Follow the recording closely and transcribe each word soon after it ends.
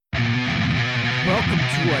welcome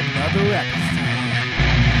to another episode.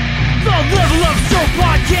 The Level Up Show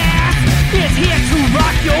podcast is here to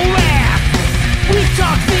rock your ass. We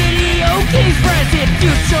talk video games, present,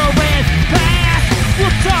 future, and past.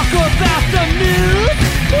 We'll talk about the news,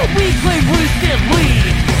 what we play recently.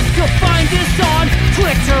 You'll find us on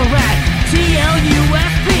Twitter at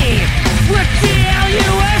TLUFB. We're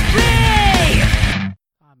TLUFB!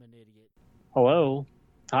 I'm an idiot. Hello.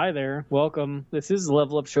 Hi there. Welcome. This is the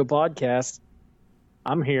Level Up Show podcast.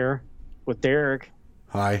 I'm here with Derrick.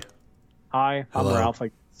 Hi. Hi. Hello. I'm Ralph.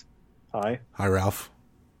 Hi. Hi, Ralph.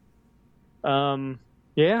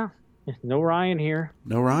 Yeah. No Ryan here.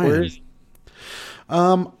 No Ryan. Where is he?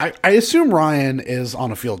 I assume Ryan is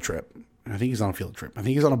on a field trip. I think he's on a field trip. I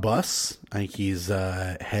think he's on a bus. I think he's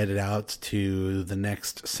headed out to the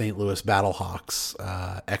next St. Louis Battlehawks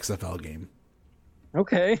XFL game.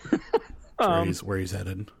 Okay. Where he's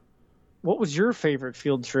headed. What was your favorite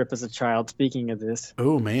field trip as a child? Speaking of this.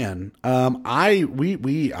 Oh man. We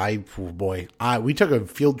took a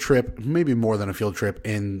field trip, maybe more than a field trip,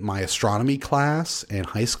 in my astronomy class in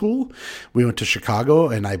high school. We went to Chicago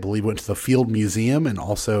and I believe went to the Field Museum and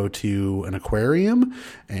also to an aquarium,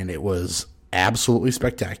 and it was absolutely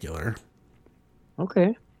spectacular.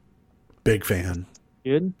 Okay. Big fan.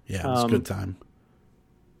 Good. Yeah, it was a good time.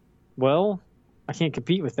 Well, I can't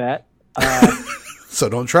compete with that. So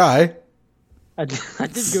don't try. I did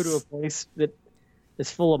go to a place that is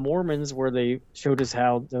full of Mormons where they showed us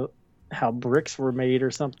how bricks were made or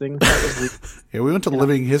something. Yeah, we went to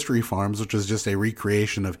Living History Farms, which is just a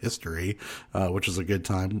recreation of history, which is a good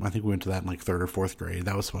time. I think we went to that in like 3rd or 4th grade.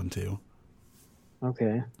 That was fun too.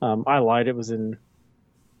 Okay. I lied. It was in...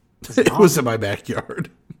 It was in my backyard.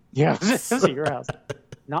 Yeah, it was at your house.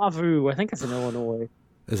 Nauvoo. I think it's in Illinois.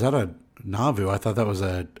 Is that a Nauvoo? I thought that was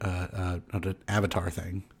an Avatar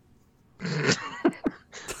thing.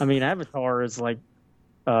 I mean, Avatar is like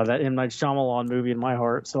that M. Night Shyamalan movie in my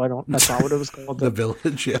heart, so that's not what it was called. The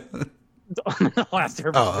Village, yeah. The Last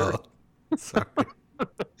Airbender. Oh, sorry.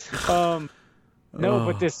 No,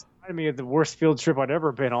 but this reminded me of the worst field trip I'd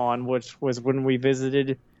ever been on, which was when we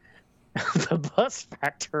visited the bus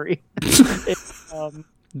factory.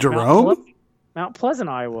 Jerome? Mount Pleasant,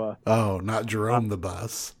 Iowa. Oh, not Jerome the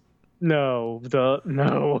bus. No,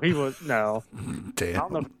 he was no. Damn. I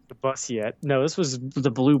don't know the bus yet. No, this was the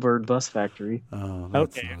Bluebird Bus Factory. Oh,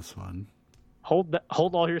 that's okay. not fun. Hold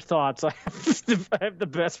all your thoughts. I have the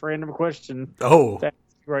best random question. Oh,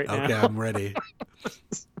 right now. Okay, I'm ready.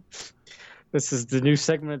 This is the new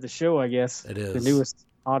segment of the show, I guess. It is the newest,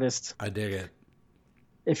 hottest. I dig it.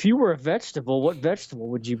 If you were a vegetable, what vegetable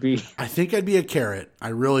would you be? I think I'd be a carrot. I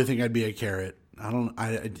really think I'd be a carrot.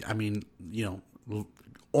 I mean,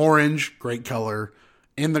 orange, great color,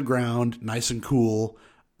 in the ground, nice and cool.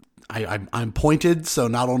 I'm pointed, so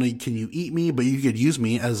not only can you eat me, but you could use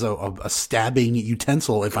me as a stabbing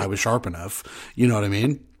utensil if I was sharp enough. You know what I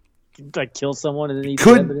mean? Like kill someone and then eat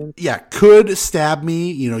could stab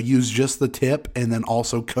me. Use just the tip and then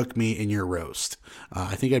also cook me in your roast.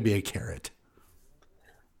 I think I'd be a carrot.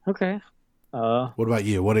 Okay. What about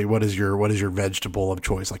you? What is your vegetable of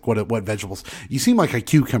choice? Like what vegetables? You seem like a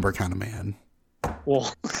cucumber kind of man.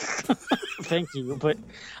 Well, thank you, but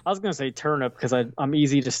I was gonna say turnip because I'm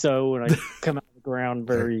easy to sow and I come out of the ground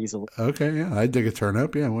very easily. Okay, yeah, I dig a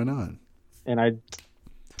turnip. Yeah, why not? And I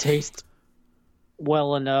taste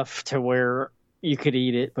well enough to where you could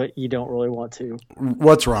eat it, but you don't really want to.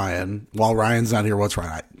 What's Ryan? While Ryan's not here, what's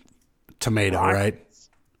Ryan? Tomato, right?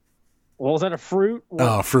 Well, is that a fruit?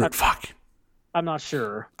 Fruit. Fuck. I'm not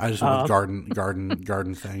sure. I just went with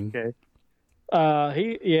garden thing. Okay.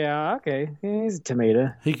 Okay. He's a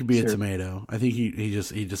tomato. He could be a tomato. I think he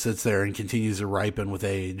just sits there and continues to ripen with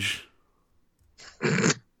age.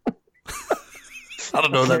 I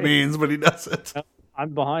don't know what that means, but he does it.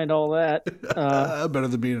 I'm behind all that. Better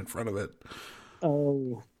than being in front of it.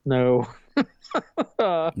 Oh no.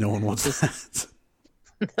 No one wants that.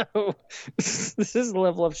 No. This is the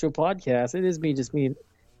Level Up Show podcast. It is just me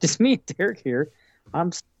and Derrick here.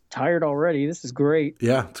 I'm tired already. This is great.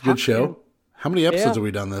 Yeah, it's a good show. How many episodes have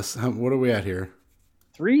we done this? What are we at here?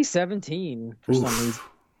 317 for some reason.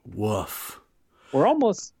 Woof. We're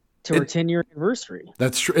almost to our 10-year anniversary.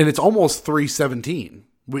 That's true. And it's almost 317.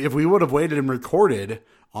 If we would have waited and recorded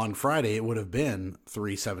on Friday, it would have been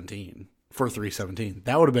 317 for 317.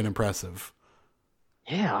 That would have been impressive.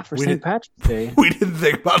 Yeah, for St. Patrick's Day. We didn't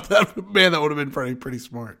think about that. But man, that would have been pretty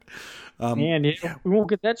smart. We won't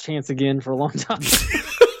get that chance again for a long time.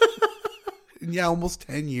 Yeah, almost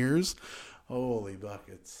 10 years. Holy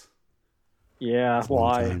buckets. Yeah,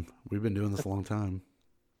 why? We've been doing this a long time.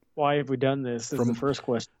 Why have we done this? Is the first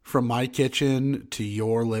question. From my kitchen to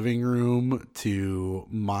your living room to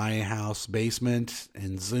my house basement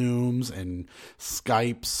and Zooms and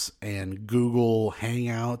Skypes and Google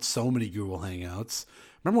Hangouts. So many Google Hangouts.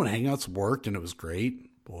 Remember when Hangouts worked and it was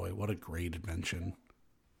great? Boy, what a great invention.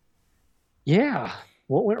 Yeah.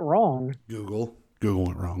 What went wrong? Google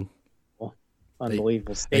went wrong.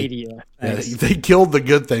 Unbelievable. Stadia. They killed the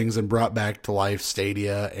good things and brought back to life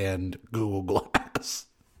Stadia and Google Glass.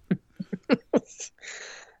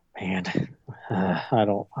 Man, I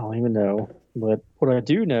don't even know. But what I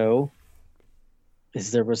do know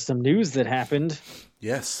is there was some news that happened.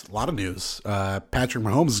 Yes, a lot of news. Patrick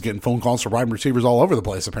Mahomes is getting phone calls from wide receivers all over the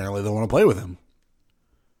place. Apparently, they want to play with him.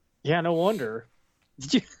 Yeah, no wonder.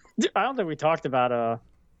 I don't think we talked about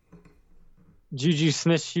Juju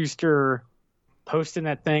Smith-Schuster posting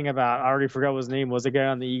that thing about, I already forgot what his name was, the guy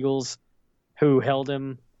on the Eagles who held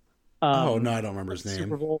him. No, I don't remember his name.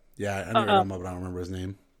 Super Bowl. Yeah, I know you're talking about, but I don't remember his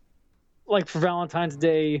name. Like for Valentine's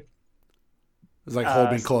Day. It was like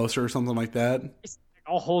Hold Me Closer or something like that.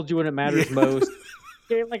 I'll hold you when it matters most.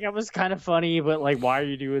 Yeah, like, it was kind of funny, but like, why are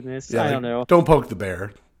you doing this? Yeah, I don't know. Don't poke the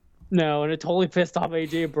bear. No, and it totally pissed off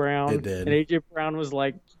A.J. Brown. It did. And A.J. Brown was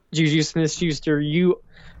like, Juju Smith-Schuster,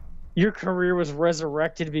 your career was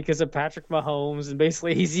resurrected because of Patrick Mahomes, and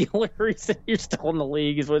basically he's the only reason you're still in the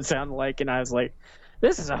league, is what it sounded like. And I was like,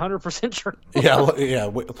 this is 100% true. Yeah.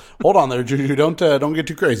 Wait, hold on there, Juju. Don't get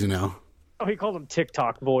too crazy now. Oh, he called him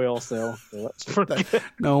TikTok boy also. So that's pretty good.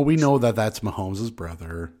 No, we know that's Mahomes'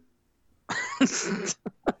 brother.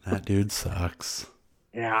 That dude sucks.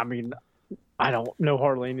 Yeah, I mean, I don't know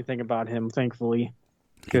hardly anything about him, thankfully.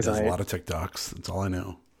 He does a lot of TikToks. That's all I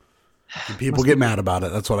know. And people get mad about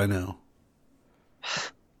it. That's what I know.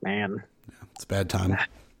 Man. Yeah, it's a bad time.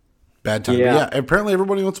 Bad time. Yeah. But yeah, apparently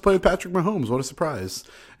everybody wants to play with Patrick Mahomes. What a surprise.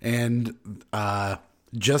 And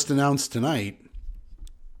just announced tonight,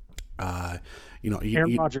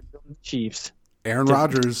 Aaron Rodgers, Chiefs. Aaron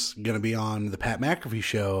Rodgers going to be on the Pat McAfee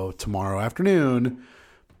show tomorrow afternoon.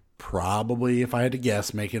 Probably, if I had to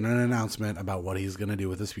guess, making an announcement about what he's going to do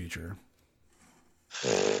with his future.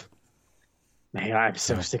 Man, I'm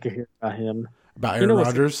so sick of hearing about him. About Aaron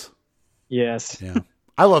Rodgers? Yes. Yeah.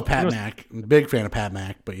 I love Pat Mac. I'm a big fan of Pat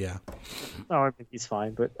Mac, but yeah. Oh, I think he's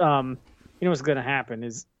fine. But you know what's going to happen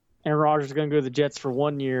is Aaron Rodgers is going to go to the Jets for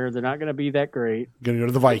 1 year. They're not going to be that great. Going to go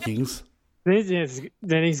to the Vikings. Then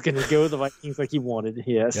he's going to go to the Vikings like he wanted.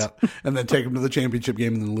 Yes. Yeah. And then take him to the championship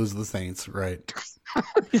game and then lose to the Saints. Right.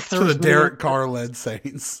 To the Derrick Carr-led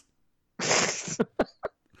Saints.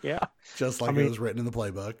 Yeah. Just like it was written in the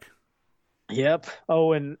playbook. Yep.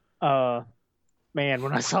 Oh, and man,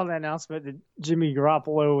 when I saw that announcement that Jimmy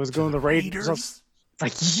Garoppolo was going to the Raiders, I was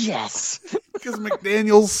like, yes. Because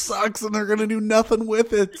McDaniels sucks and they're going to do nothing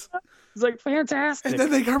with it. It's like, fantastic. And then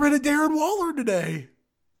they got rid of Darren Waller today.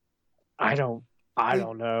 I don't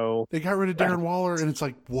know. They got rid of Darren Waller, and it's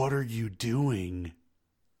like, what are you doing?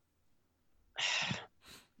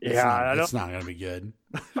 It's not going to be good.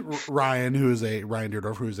 Ryan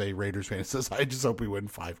Deerdorf, who's a Raiders fan, says, I just hope we win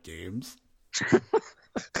 5 games.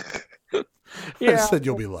 I said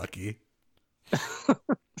you'll be lucky.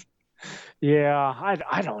 Yeah,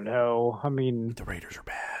 I don't know. I mean, the Raiders are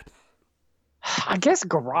bad. I guess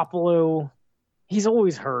Garoppolo, he's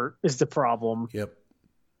always hurt is the problem. Yep.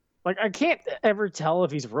 Like, I can't ever tell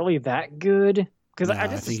if he's really that good. Because I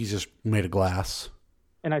think he's just made of glass.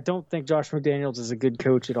 And I don't think Josh McDaniels is a good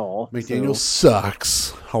coach at all. McDaniels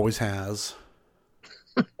sucks. Always has.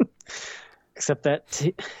 Except that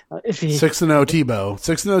 6-0 Tebow.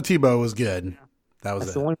 6-0 Tebow was good.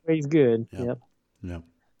 That's the only way he's good. Yep.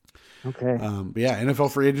 Okay. But yeah,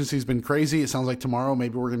 NFL free agency has been crazy. It sounds like tomorrow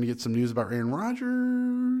maybe we're going to get some news about Aaron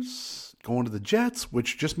Rodgers going to the Jets,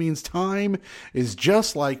 which just means time is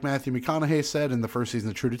just like Matthew McConaughey said in the first season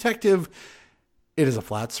of True Detective. It is a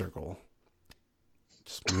flat circle.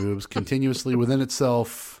 Just moves continuously within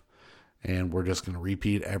itself, and we're just going to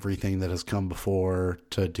repeat everything that has come before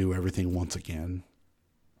to do everything once again.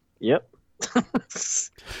 Yep.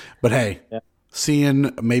 But hey, seeing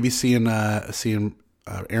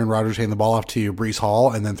Aaron Rodgers hand the ball off to Breece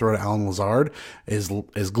Hall and then throw to Alan Lazard is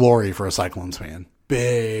glory for a Cyclones fan.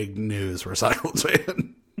 Big news for a Cyclones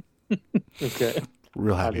fan. Okay.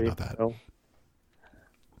 Real happy about that.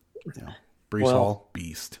 Yeah. Breece Hall,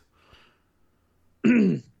 beast.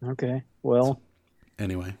 Okay. Well.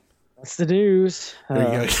 Anyway. That's the news.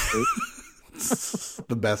 There you go.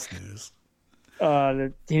 The best news.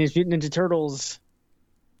 The Teenage Mutant Ninja Turtles.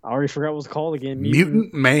 I already forgot what it was called again.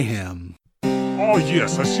 Mutant Mayhem. Oh,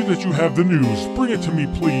 yes, I see that you have the news. Bring it to me,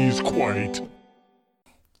 please, quite.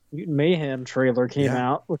 Mutant Mayhem trailer came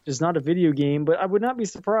out, which is not a video game, but I would not be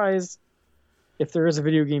surprised if there is a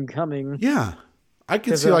video game coming. Yeah. I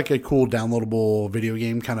could see like a cool downloadable video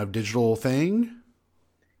game kind of digital thing.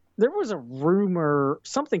 There was a rumor,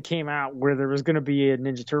 something came out where there was going to be a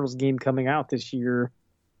Ninja Turtles game coming out this year.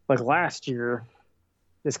 Like last year,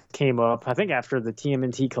 this came up, I think after the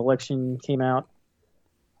TMNT collection came out.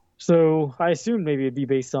 So I assumed maybe it'd be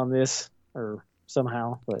based on this or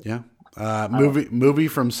somehow. But yeah. Movie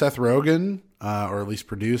from Seth Rogen, or at least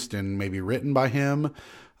produced and maybe written by him,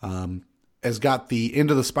 has got the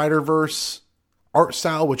Into the Spider-Verse art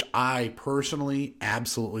style, which I personally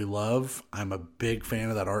absolutely love. I'm a big fan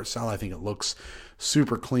of that art style. I think it looks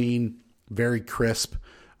super clean, very crisp.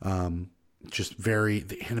 The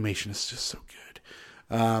animation is just so good.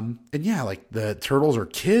 And yeah, like the turtles are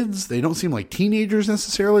kids. They don't seem like teenagers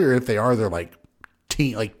necessarily, or if they are, they're like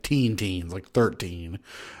teens, like 13.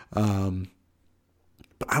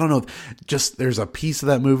 But I don't know. Just there's a piece of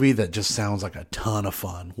that movie that just sounds like a ton of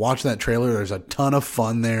fun. Watching that trailer, there's a ton of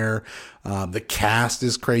fun there. The cast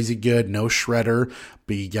is crazy good. No Shredder,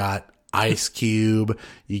 but you got Ice Cube.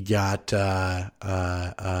 You got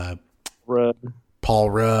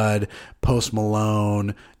Paul Rudd, Post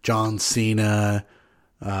Malone, John Cena,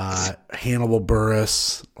 Hannibal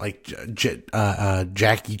Buress, like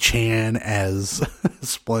Jackie Chan as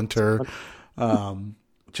Splinter.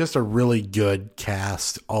 Just a really good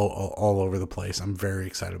cast all over the place. I'm very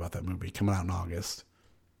excited about that movie coming out in August.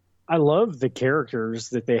 I love the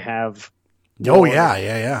characters that they have. Oh,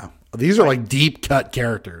 yeah. These are like deep cut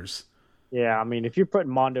characters. Yeah, I mean, if you're putting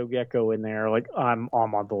Mondo Gecko in there, like I'm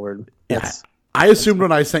on board. Yeah. I assumed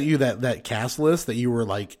when I sent you that cast list that you were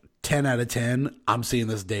like 10 out of 10. I'm seeing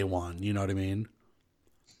this day one. You know what I mean?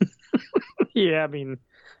 Yeah, I mean,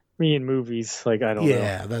 me in movies, like I don't know.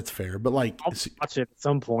 Yeah, that's fair. But like, I'll watch it at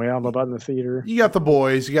some point. I don't know about in the theater. You got the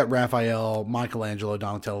boys. You got Raphael, Michelangelo,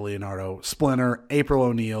 Donatello, Leonardo, Splinter, April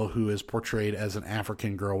O'Neil, who is portrayed as an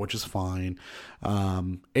African girl, which is fine.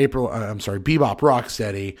 Bebop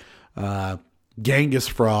Rocksteady, Genghis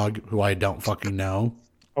Frog, who I don't fucking know.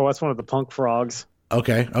 Oh, that's one of the punk frogs.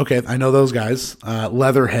 Okay, I know those guys.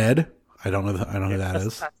 Leatherhead, I don't know who that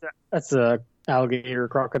is. That's a alligator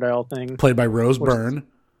crocodile thing. Played by Rose Byrne.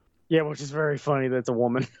 Yeah, which is very funny. That's a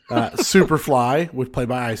woman. Superfly, which played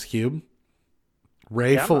by Ice Cube.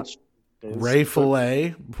 Ray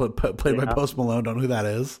Fillet, played by Post Malone. Don't know who that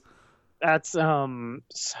is. That's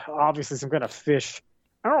obviously some kind of fish.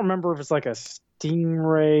 I don't remember if it's like a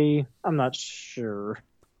stingray. I'm not sure.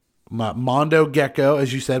 Mondo Gecko,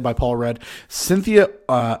 as you said, by Paul Rudd. Cynthia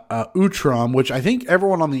Utrom, which I think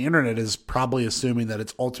everyone on the internet is probably assuming that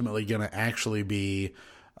it's ultimately going to actually be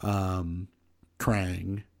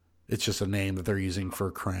Krang. It's just a name that they're using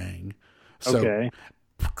for Krang. So okay.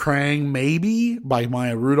 Krang maybe by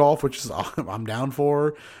Maya Rudolph, which is I'm down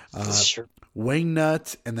for. Sure.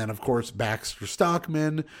 Wingnut, and then of course Baxter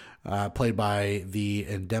Stockman, played by the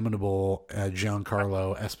inimitable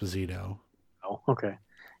Giancarlo Esposito. Oh, okay.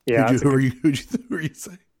 Yeah. Who are you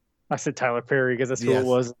saying? I said Tyler Perry because that's who it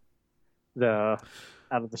was. The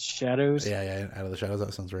Out of the Shadows. Yeah, Out of the Shadows.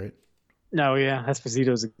 That sounds right. No, yeah,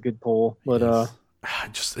 Esposito's a good pull, but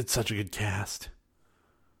it's such a good cast.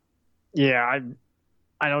 Yeah,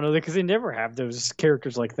 I don't know because they never have those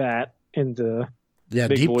characters like that in the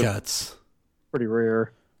deep cuts. Pretty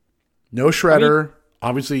rare. No Shredder.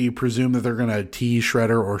 Obviously, you presume that they're going to tease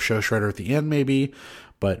Shredder or show Shredder at the end, maybe,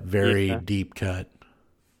 but very deep cut.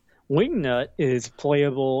 Wingnut is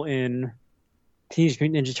playable in Teenage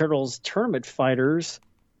Mutant Ninja Turtles Tournament Fighters.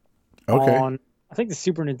 Okay. I think the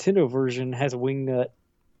Super Nintendo version has a Wingnut,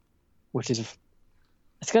 which is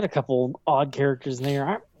it's got a couple odd characters in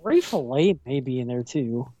there. Ray Fillet may be in there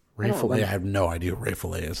too. Ray Fillet, I have no idea who Ray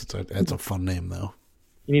Fillet is. It's a fun name though.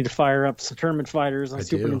 You need to fire up some Tournament Fighters on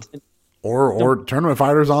Super Nintendo. Or Tournament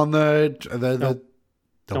Fighters on the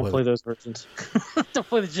Don't play those versions. Don't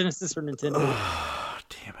play the Genesis or Nintendo. Oh,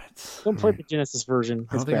 damn it. Don't play the Genesis version.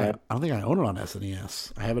 It's bad. I don't think I own it on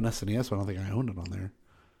SNES. I have an SNES, but I don't think I owned it on there.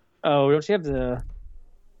 Oh, don't you have the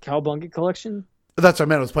Cowabunga collection? That's what I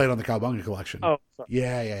meant. I was playing on the Cowabunga collection. Oh, sorry.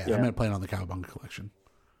 Yeah. I meant playing on the Cowabunga collection.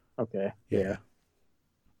 Okay. Yeah.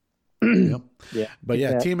 Yep. Yeah. But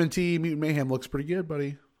yeah, TMNT Mutant Mayhem looks pretty good,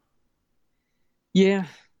 buddy. Yeah.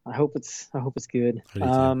 I hope it's good.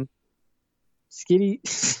 Skitty. Skitty.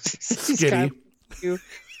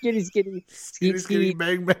 Skitty,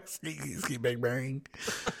 bang, bang. Skitty, bang, bang.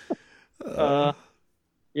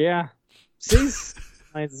 Yeah. It's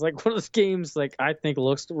like one of those games like I think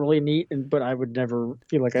looks really neat, but I would never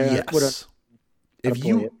feel like I would have.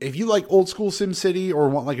 If you like old school SimCity or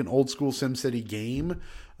want like an old school SimCity game,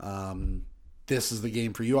 this is the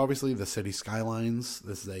game for you, obviously, the City Skylines.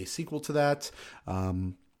 This is a sequel to that.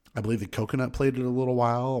 I believe the Coconut played it a little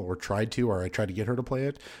while, or I tried to get her to play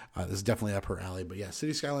it. This is definitely up her alley. But yeah,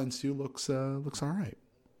 City Skylines 2 looks all right.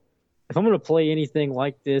 If I'm going to play anything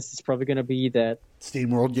like this, it's probably going to be that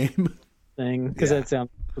Steam World game thing, because that sounds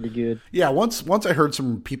pretty good. Yeah, once I heard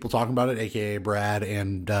some people talking about it, aka Brad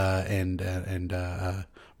and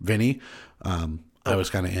Vinny, I was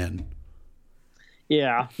kind of in.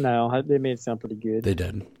 Yeah, no, they made it sound pretty good. They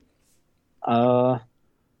did.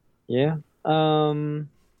 Yeah.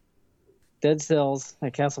 Dead Cells,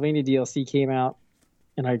 that Castlevania DLC came out,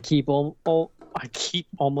 and I keep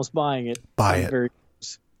almost buying it. Buy it.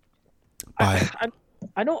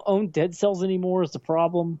 I don't own Dead Cells anymore. Is the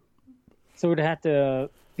problem? So it'd have to,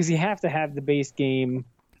 because you have to have the base game.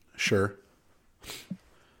 Sure.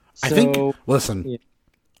 So, I think. Listen, yeah.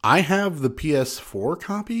 I have the PS4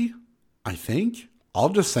 copy. I think I'll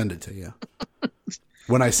just send it to you.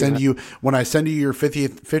 When I send you your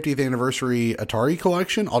 50th anniversary Atari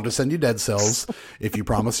collection, I'll just send you Dead Cells if you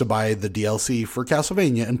promise to buy the DLC for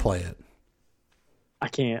Castlevania and play it. I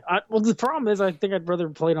can't. Well, the problem is I think I'd rather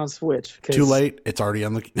play it on Switch. Too late. It's already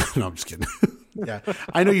on the... No, I'm just kidding. Yeah.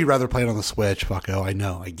 I know you'd rather play it on the Switch, fucko. I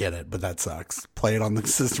know. I get it, but that sucks. Play it on the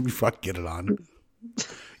system you fucking get it on.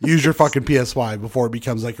 Use your fucking PS5 before it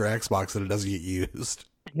becomes like your Xbox and it doesn't get used.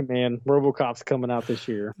 Hey man, RoboCop's coming out this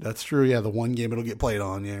year. That's true. Yeah, the one game it'll get played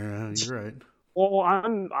on. Yeah, you're right. Well,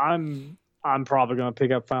 I'm probably gonna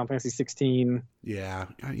pick up Final Fantasy 16. Yeah.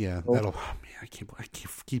 That'll. Oh, man, I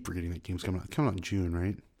keep forgetting that game's coming out in June,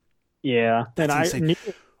 right? Yeah, That's and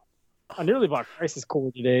I nearly bought Crisis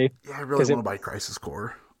Core today. Yeah, I really want to buy Crisis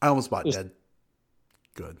Core. I almost bought Dead.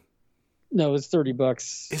 Good. No, it's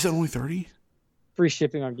 $30. Is it only 30? Free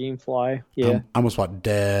shipping on GameFly. Yeah. I almost bought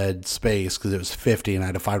Dead Space because it was $50 and I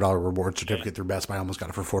had a $5 reward certificate through Best Buy. I almost got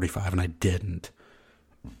it for $45 and I didn't.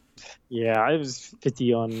 Yeah, it was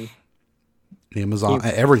 $50 on Amazon.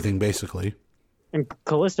 Everything basically. And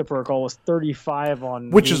Callisto Protocol was $35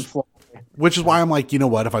 on GameFly. Which is why I'm like, you know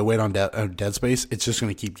what? If I wait on Dead Space, it's just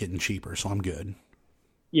going to keep getting cheaper, so I'm good.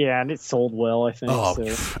 Yeah, and it sold well, I think. Oh,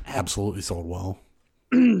 absolutely sold well.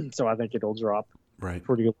 So I think it'll drop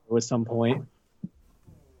pretty low at some point.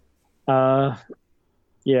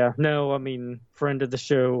 Yeah, no, I mean, friend of the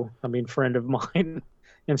show, friend of mine,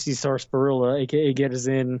 MC Sarsaparilla, aka Get Us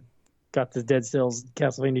In, got the Dead Cells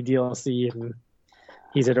Castlevania DLC, and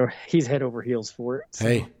he's head over heels for it. So.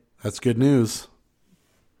 Hey, that's good news.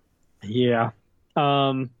 Yeah.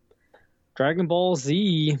 Dragon Ball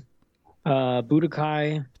Z,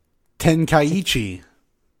 Budokai. Tenkaichi.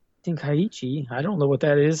 I don't know what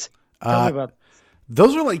that is. Tell me about.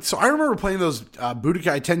 Those are like, so I remember playing those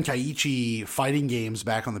Budokai Tenkaichi fighting games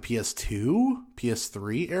back on the PS2,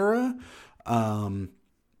 PS3 era.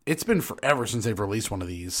 It's been forever since they've released one of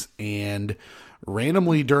these. And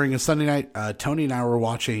randomly during a Sunday night, Tony and I were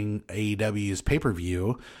watching AEW's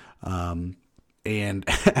pay-per-view. And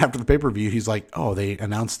after the pay-per-view, he's like, oh, they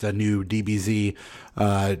announced a new DBZ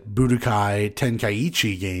Budokai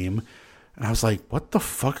Tenkaichi game. And I was like, what the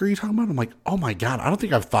fuck are you talking about? I'm like, oh my God, I don't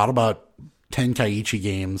think I've thought about Tenkaichi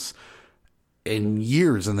games in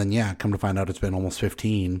years. And then, yeah, come to find out it's been almost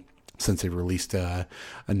 15 since they released a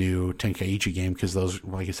new Tenkaichi game, because those,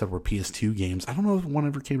 like I said, were PS2 games. I don't know if one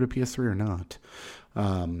ever came to PS3 or not.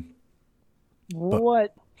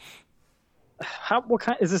 What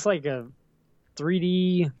kind, is this like a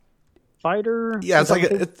 3D fighter? Yeah,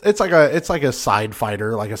 it's like a side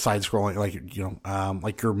fighter, like a side scrolling, like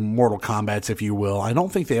like your Mortal Kombats, if you will. I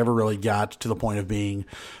don't think they ever really got to the point of being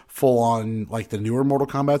full on like the newer Mortal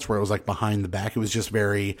Kombats where it was like behind the back. It was just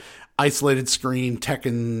very isolated screen,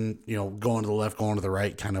 Tekken, going to the left, going to the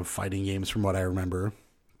right kind of fighting games from what I remember.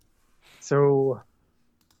 So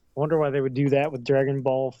I wonder why they would do that with Dragon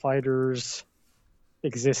Ball Fighters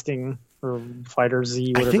existing, or Fighter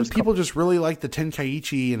Z, whatever. I think people just really like the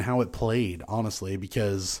Tenkaichi and how it played, honestly,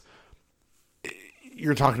 because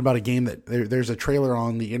you're talking about a game that there's a trailer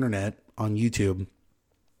on the internet, on YouTube,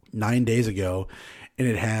 9 days ago, and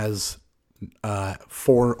it has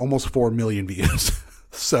almost 4 million views.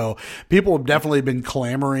 So people have definitely been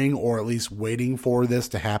clamoring, or at least waiting for this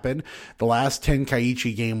to happen. The last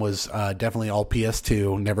Tenkaichi game was definitely all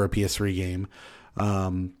PS2, never a PS3 game.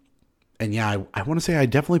 And yeah, I want to say I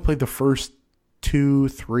definitely played the first 2,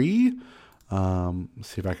 3. Let's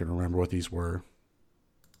see if I can remember what these were.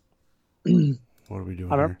 What are we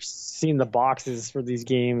doing I've here? never seen the boxes for these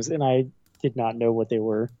games, and I did not know what they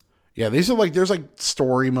were. Yeah, these are like, there's like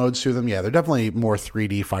story modes to them. Yeah, they're definitely more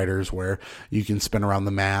 3D fighters where you can spin around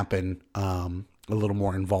the map and a little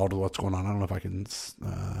more involved with what's going on. I don't know if I can.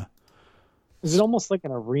 Is it almost like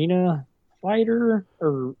an arena fighter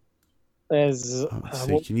or as let's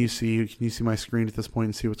see. Can you see my screen at this point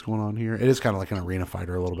and see what's going on here? It is kind of like an arena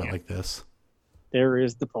fighter, a little bit like this. There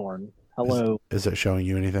is the porn. Hello. Is it showing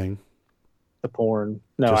you anything? The porn.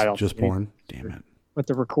 No, I don't. Just porn. Damn it. With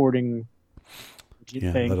the recording.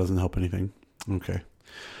 Yeah, that doesn't help anything. Okay.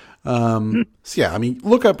 So yeah, I mean,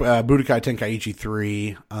 look up Budokai Tenkaichi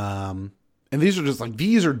 3. And these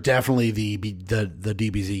are definitely the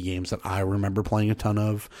DBZ games that I remember playing a ton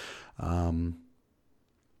of.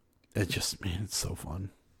 It's so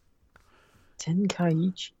fun.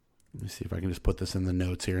 Tenkaichi. Let me see if I can just put this in the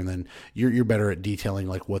notes here, and then you're better at detailing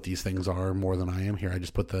like what these things are more than I am. Here, I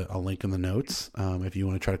just put a link in the notes if you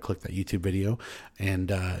want to try to click that YouTube video and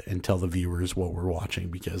tell the viewers what we're watching,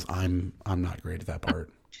 because I'm not great at that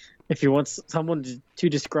part. If you want someone to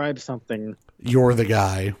describe something, you're the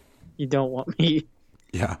guy. You don't want me.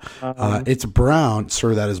 Yeah, it's brown,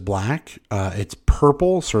 sir. That is black. It's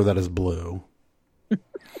purple, sir. That is blue.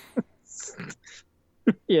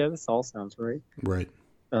 Yeah, this all sounds right. Right.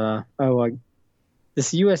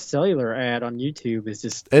 This U.S. Cellular ad on YouTube is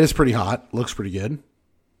just... It is pretty hot. Looks pretty good.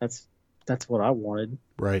 That's what I wanted.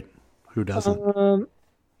 Right. Who doesn't?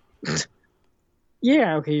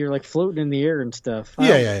 Yeah, okay, you're like floating in the air and stuff.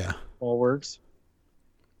 Yeah. All works.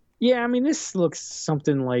 Yeah, I mean, this looks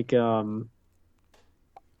something like, I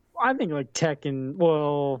think like Tekken,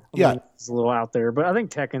 well, I mean, it's a little out there, but I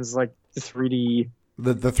think Tekken's like the 3D...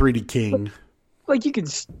 The 3D king. Like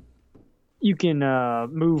you can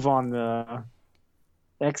move on the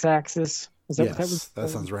x-axis. Is that that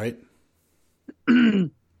sounds right.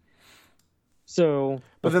 So,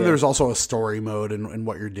 but then there's also a story mode and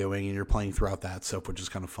what you're doing, and you're playing throughout that stuff, which is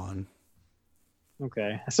kind of fun.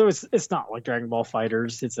 Okay, so it's not like Dragon Ball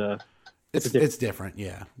Fighters. It's different.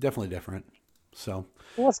 Yeah, definitely different. So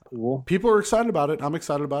that's cool. People are excited about it. I'm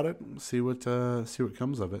excited about it. See what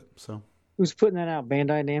comes of it. So who's putting that out?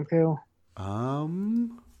 Bandai Namco.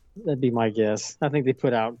 That'd be my guess. I think they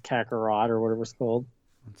put out Kakarot or whatever it's called.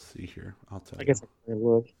 Let's see here. I'll tell you. I guess I can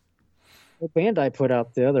look. Well, Bandai put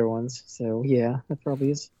out the other ones, so yeah, that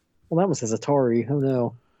probably is. Well, that one says Atari. Oh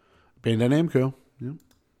no. Bandai Namco. Yeah.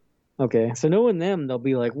 Okay, so knowing them, they'll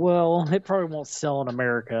be like, well, it probably won't sell in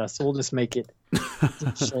America, so we'll just make it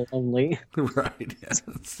digital only. Right. Yeah,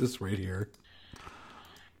 it's just right here.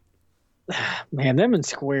 Man, them and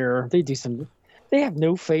Square, they have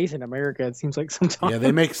no faith in America, it seems like sometimes. Yeah,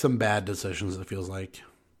 they make some bad decisions, it feels like.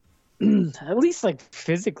 At least, like,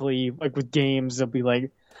 physically, like, with games, they'll be like,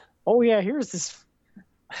 oh, yeah, here's this...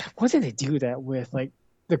 What did they do that with? Like,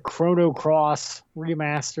 the Chrono Cross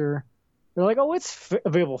remaster. They're like, oh, it's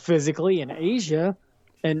available physically in Asia.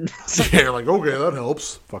 And yeah, like, okay, that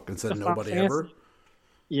helps. Fucking said nobody ever.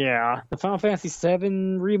 Yeah, the Final Fantasy VII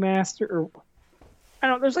remaster. Or, I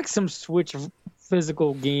don't know, there's like some Switch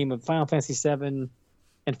physical game of Final Fantasy VII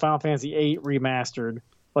and Final Fantasy VIII remastered,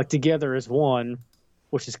 like together as one,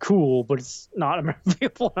 which is cool, but it's not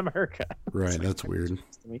available in America. Right, that's weird.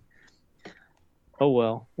 Oh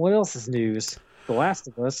well. What else is news? The Last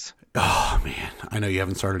of Us. Oh man, I know you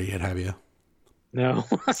haven't started it yet, have you? No.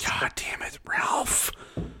 God damn it, Ralph.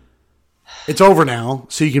 It's over now,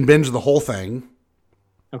 so you can binge the whole thing.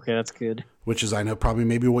 Okay, that's good. Which is, I know, probably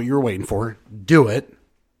maybe what you were waiting for. Do it.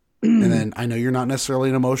 And then I know you're not necessarily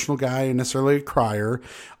an emotional guy and necessarily a crier.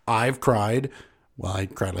 I've cried. Well, I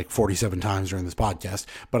cried like 47 times during this podcast,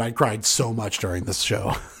 but I cried so much during this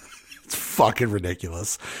show. It's fucking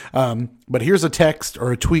ridiculous. But here's a text,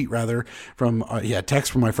 or a tweet rather, from,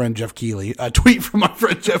 text from my friend Jeff Keighley. A tweet from my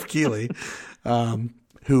friend Jeff Keighley,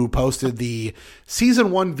 who posted the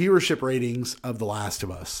season 1 viewership ratings of The Last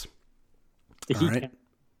of Us. All right.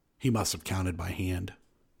 He must have counted by hand.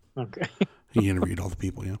 Okay. He interviewed all the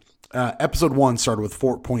people, yeah. Episode 1 started with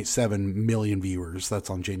 4.7 million viewers. That's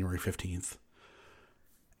on January 15th.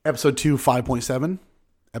 Episode 2, 5.7.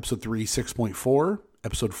 Episode 3, 6.4.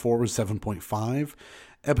 Episode 4 was 7.5.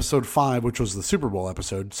 Episode 5, which was the Super Bowl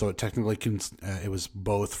episode, so it technically it was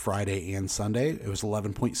both Friday and Sunday. It was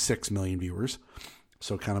 11.6 million viewers.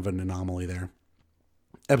 So kind of an anomaly there.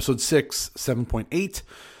 Episode 6, 7.8.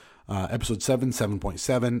 Episode 7,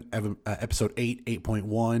 7.7, episode 8,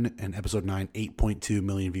 8.1, and episode 9, 8.2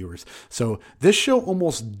 million viewers. So this show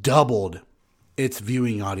almost doubled its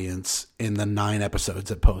viewing audience in the 9 episodes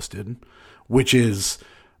it posted, which is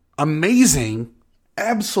amazing,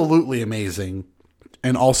 absolutely amazing,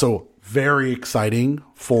 and also very exciting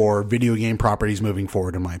for video game properties moving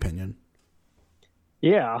forward, in my opinion.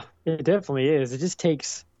 Yeah, it definitely is. It just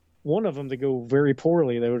takes one of them to go very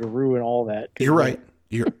poorly, though, to ruin all that. You're right.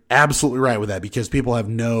 You're absolutely right with that because people have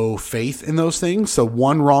no faith in those things. So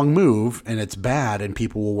one wrong move and it's bad, and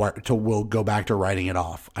people will go back to writing it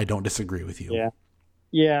off. I don't disagree with you.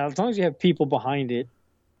 Yeah. As long as you have people behind it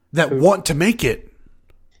that want to make it.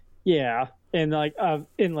 Yeah, and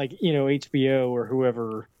HBO or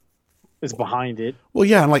whoever is behind it. Well,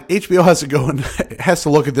 yeah, and like HBO has to go and has to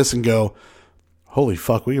look at this and go, "Holy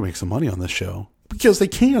fuck, we can make some money on this show." Because they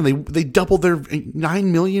can. They doubled their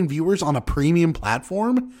 9 million viewers on a premium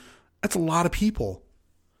platform. That's a lot of people.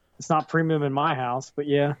 It's not premium in my house, but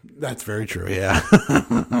yeah. That's very true, yeah.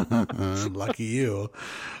 Lucky you.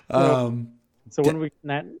 So when we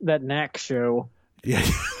that Knack show. Yeah.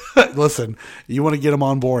 Listen, you want to get him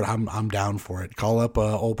on board, I'm down for it. Call up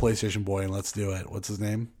old PlayStation boy and let's do it. What's his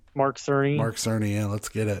name? Mark Cerny. Mark Cerny, yeah, let's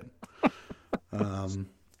get it.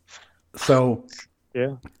 So...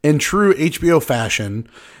 Yeah. In true HBO fashion,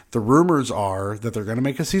 the rumors are that they're going to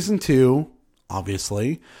make a season 2,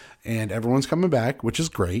 obviously, and everyone's coming back, which is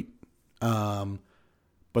great. But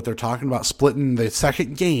they're talking about splitting the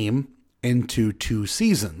second game into 2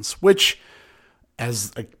 seasons, which,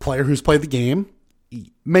 as a player who's played the game,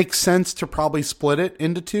 makes sense to probably split it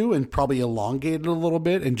into 2 and probably elongate it a little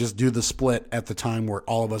bit and just do the split at the time where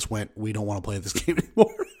all of us went, we don't want to play this game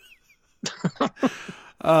anymore.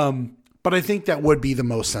 But I think that would be the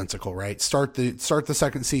most sensical, right? Start the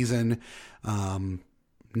second season.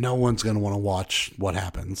 No one's going to want to watch what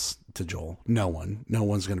happens to Joel. No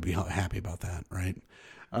one's going to be happy about that, right?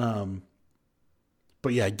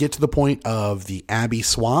 But yeah, get to the point of the Abby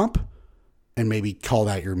swap and maybe call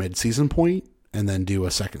that your mid-season point and then do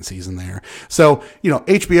a second season there. So,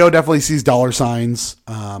 HBO definitely sees dollar signs.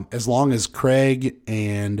 As long as Craig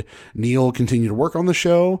and Neil continue to work on the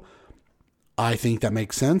show, I think that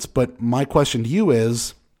makes sense. But my question to you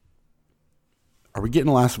is, are we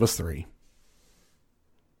getting Last of Us 3?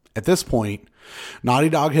 At this point, Naughty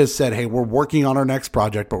Dog has said, hey, we're working on our next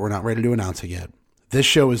project, but we're not ready to announce it yet. This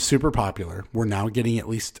show is super popular. We're now getting at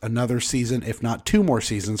least another season, if not 2 more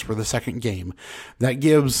seasons for the second game. That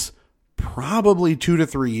gives probably 2 to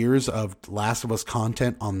 3 years of Last of Us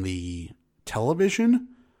content on the television.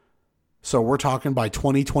 So we're talking by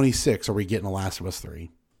 2026, are we getting a Last of Us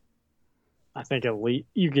 3? I think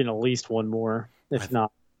you get at least one more, if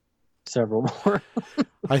not several more.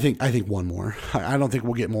 I think one more. I don't think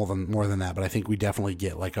we'll get more than that, but I think we definitely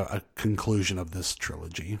get like a conclusion of this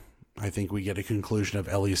trilogy. I think we get a conclusion of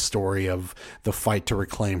Ellie's story of the fight to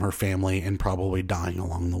reclaim her family and probably dying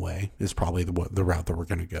along the way is probably the route that we're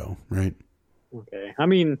going to go, right? Okay. I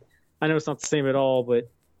mean, I know it's not the same at all,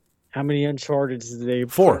 but how many Uncharted did they?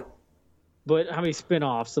 4. But how many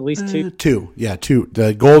spin-offs? At least 2? 2. Yeah, 2.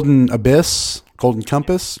 The Golden Abyss, Golden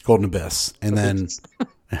Compass, Golden Abyss. And then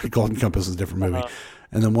Golden Compass is a different movie.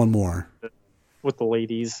 And then one more. With the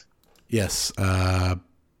ladies. Yes. Don't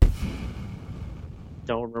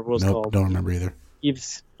remember what it's called. Don't remember either.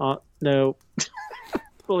 Eve's, no.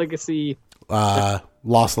 Legacy.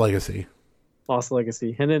 Lost Legacy. Lost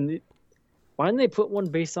Legacy. And then, why didn't they put one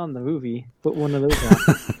based on the movie? Put one of those out.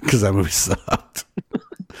 Because that movie sucked.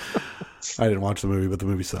 I didn't watch the movie, but the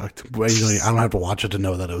movie sucked. But I don't have to watch it to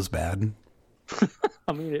know that it was bad.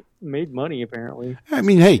 I mean, it made money, apparently. I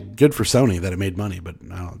mean, hey, good for Sony that it made money, but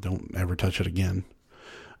don't ever touch it again.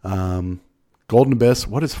 Golden Abyss,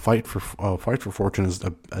 what is Fight for Fortune is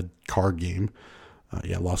a card game.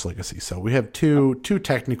 Lost Legacy. So we have two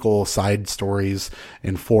technical side stories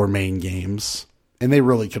and 4 main games. And they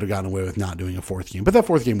really could have gotten away with not doing a 4th game. But that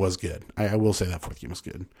 4th game was good. I will say that 4th game was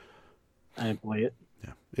good. I didn't play it.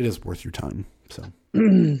 Yeah, it is worth your time. So,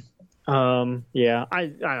 yeah, I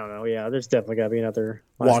don't know. Yeah, there's definitely got to be another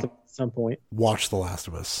at some point. Watch The Last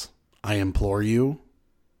of Us. I implore you,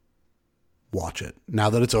 watch it now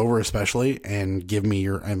that it's over, especially, and give me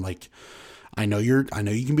your I know you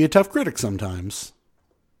can be a tough critic sometimes.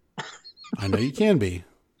 I know you can be,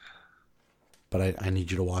 but I need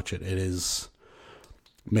you to watch it. It is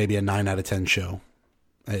maybe a 9 out of 10 show.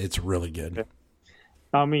 It's really good. Okay.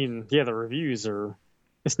 I mean, yeah, the reviews are.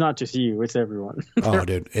 It's not just you; it's everyone. Oh,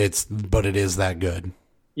 dude, but it is that good.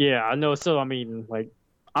 Yeah, I know. So, I mean,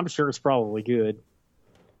 I'm sure it's probably good.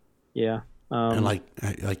 Yeah, and I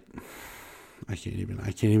can't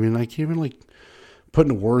even put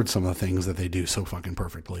into words some of the things that they do so fucking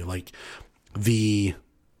perfectly. Like the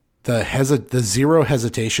zero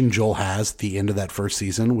hesitation Joel has at the end of that first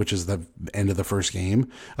season, which is the end of the first game,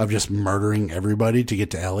 of just murdering everybody to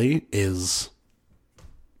get to Ellie is.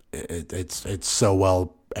 It's so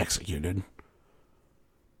well executed.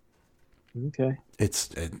 Okay. It's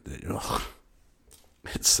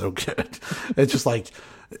It's so good. It's just like,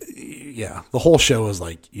 yeah, the whole show is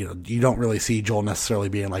like, you know, you don't really see Joel necessarily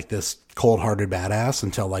being like this cold-hearted badass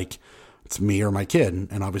until like it's me or my kid.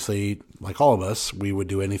 And obviously, like all of us, we would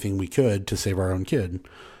do anything we could to save our own kid.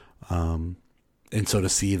 And so to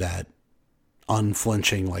see that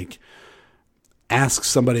unflinching, like, ask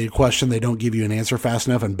somebody a question, they don't give you an answer fast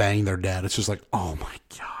enough, and bang, they're dead. It's just like, oh my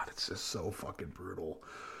God, it's just so fucking brutal.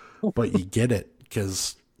 But you get it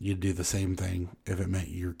because you'd do the same thing if it meant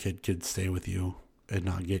your kid could stay with you and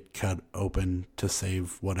not get cut open to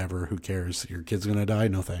save whatever. Who cares? Your kid's going to die?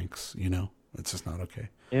 No thanks. You know, it's just not okay.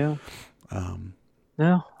 Yeah. No, I'm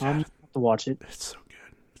going to have to watch it. It's so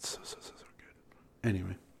good. It's so good.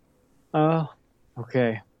 Anyway.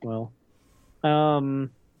 Okay. Well,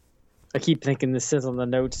 I keep thinking this says on the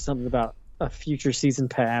notes something about a future season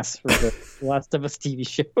pass for the Last of Us TV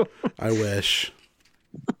show. I wish.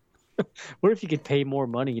 What if you could pay more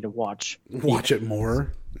money to watch it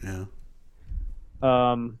more? Yeah.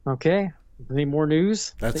 Okay. Any more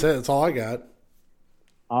news? That's it. That's all I got.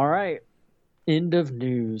 All right. End of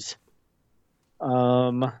news.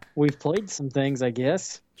 We've played some things, I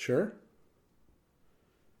guess. Sure.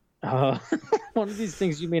 One of these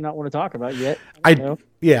things you may not want to talk about yet. I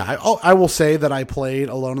will say that I played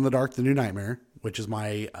Alone in the Dark: The New Nightmare, which is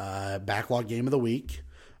my backlog game of the week.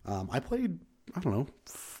 I played, I don't know,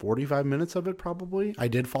 45 minutes of it probably. I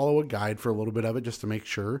did follow a guide for a little bit of it just to make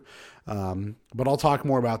sure. But I'll talk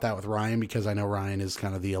more about that with Ryan because I know Ryan is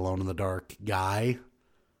kind of the Alone in the Dark guy.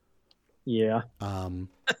 Yeah.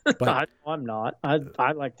 But I'm not.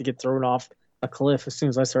 I like to get thrown off a cliff as soon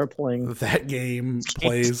as I start playing. That game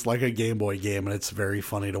plays like a Game Boy game, and it's very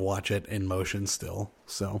funny to watch it in motion still.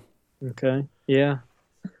 So okay, yeah,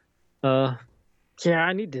 I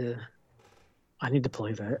need to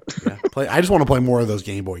play that. I just want to play more of those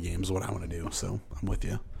Game Boy games. Is what I want to do. So I'm with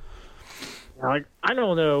you. Like, I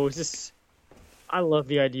don't know. It's just I love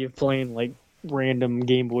the idea of playing like random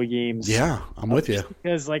Game Boy games. Yeah, I'm with you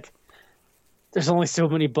because like there's only so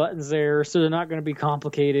many buttons there, so they're not going to be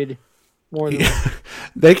complicated. More than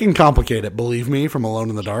they can complicate it. Believe me, from Alone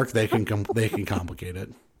in the Dark, they can complicate it.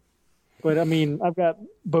 But I mean, I've got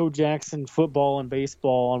Bo Jackson football and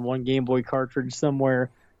baseball on one Game Boy cartridge somewhere,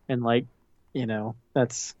 and like, you know,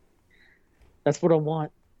 that's what I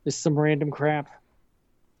want. Just some random crap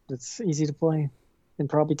that's easy to play and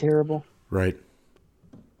probably terrible. Right.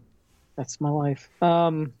 That's my life. You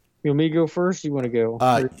want me to go first? You want to go?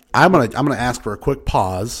 I'm gonna ask for a quick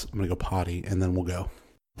pause. I'm gonna go potty, and then we'll go.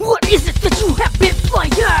 What is it that you have been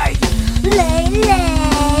playing lately?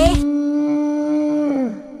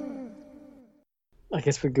 I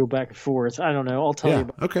guess we go back and forth. I don't know. I'll tell you.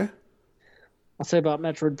 Okay. I'll say about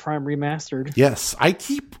Metroid Prime Remastered. Yes, I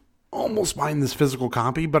keep almost buying this physical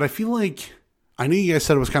copy, but I feel like I knew you guys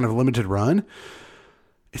said it was kind of a limited run.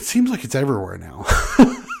 It seems like it's everywhere now.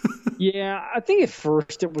 Yeah, I think at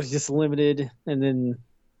first it was just limited, and then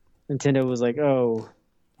Nintendo was like, "Oh,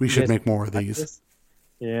 we should make more of these."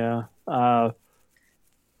 Yeah. I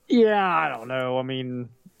don't know. I mean,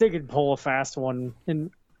 they could pull a fast one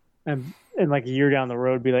and like a year down the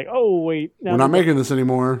road be like, "Oh, wait, we're not making this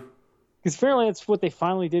anymore." Because apparently that's what they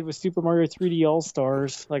finally did with Super Mario 3D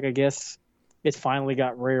All-Stars. Like, I guess it finally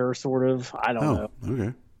got rare, sort of. I don't know.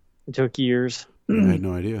 Okay. It took years. I had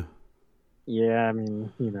no idea. Yeah, I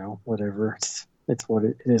mean, you know, whatever. It's what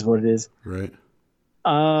it is. What it is. Right.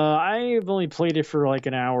 I've only played it for like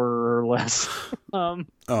an hour or less. Oh,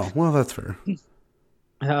 well, that's fair.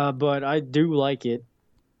 But I do like it.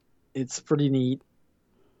 It's pretty neat.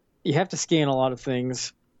 You have to scan a lot of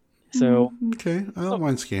things. So okay, I don't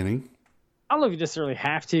mind scanning. I don't know if you necessarily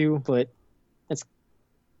have to, but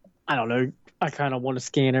I don't know. I kind of want to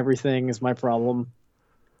scan everything is my problem.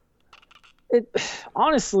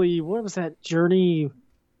 Honestly, what was that Journey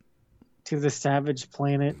to the Savage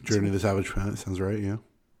Planet? Journey to the Savage Planet sounds right, yeah.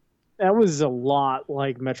 That was a lot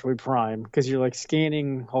like Metroid Prime because you're like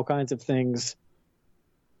scanning all kinds of things.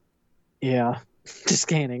 Yeah, just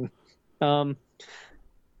scanning. Yeah,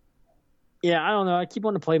 I don't know. I keep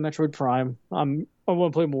wanting to play Metroid Prime. I want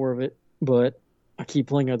to play more of it, but I keep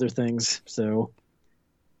playing other things. So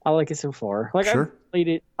I like it so far. Like sure. I played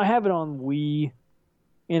it. I have it on Wii,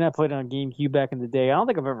 and I played it on GameCube back in the day. I don't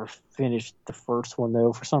think I've ever finished the first one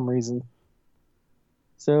though, for some reason.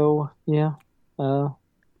 So yeah,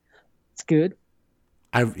 it's good.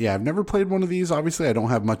 I've never played one of these. Obviously, I don't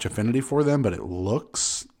have much affinity for them, but it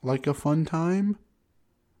looks like a fun time.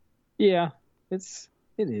 Yeah, it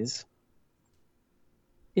is.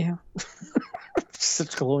 Yeah.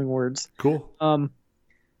 Such glowing words. Cool.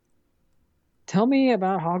 Tell me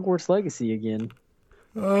about Hogwarts Legacy again.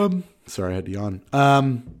 Sorry, I had to yawn.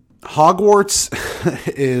 Hogwarts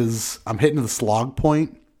I'm hitting the slog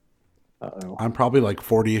point. Uh-oh. I'm probably like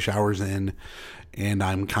 40-ish hours in, and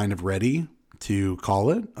I'm kind of ready to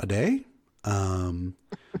call it a day.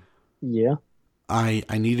 Yeah. I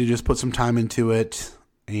need to just put some time into it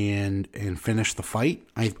and finish the fight.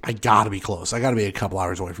 I gotta be close. I gotta be a couple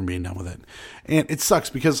hours away from being done with it. And it sucks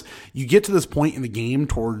because you get to this point in the game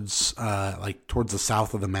towards the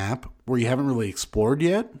south of the map where you haven't really explored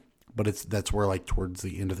yet, but that's where like towards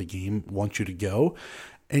the end of the game wants you to go.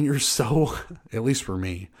 And you're so, at least for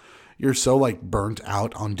me, you're so like burnt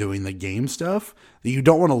out on doing the game stuff that you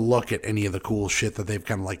don't want to look at any of the cool shit that they've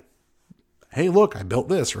kind of like, hey, look, I built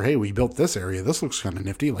this, or hey, we built this area. This looks kind of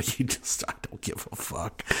nifty. Like, I don't give a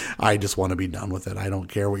fuck. I just want to be done with it. I don't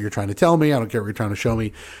care what you're trying to tell me. I don't care what you're trying to show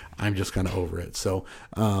me. I'm just kind of over it. So,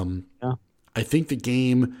 I think the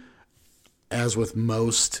game, as with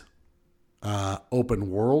most open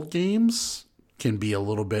world games, can be a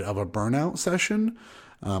little bit of a burnout session.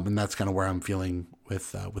 And that's kind of where I'm feeling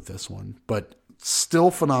with this one. But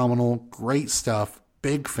still phenomenal. Great stuff.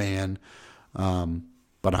 Big fan.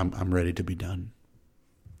 But I'm ready to be done.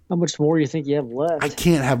 How much more do you think you have left? I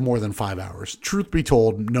can't have more than 5 hours. Truth be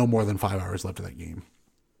told, no more than 5 hours left of that game.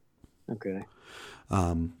 Okay.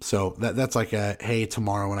 So that's like hey,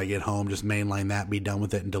 tomorrow when I get home, just mainline that, be done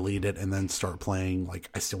with it, and delete it, and then start playing.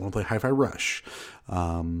 Like, I still want to play Hi-Fi Rush.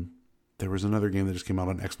 There was another game that just came out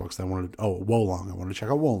on Xbox that I wanted. Wolong. I wanted to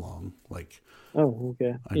check out Wolong. Like, oh,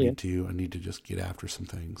 okay. I need to just get after some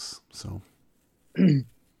things. So.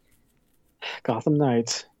 Gotham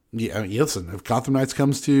Knights. Yeah, listen, if Gotham Knights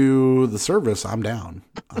comes to the service, I'm down.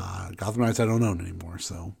 Gotham Knights I don't own anymore,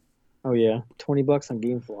 so. Oh, yeah. $20 on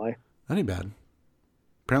GameFly. That ain't bad.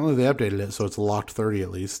 Apparently they updated it, so it's a locked 30 at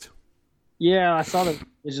least. Yeah, I saw the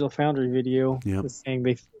Digital Foundry video. Yep.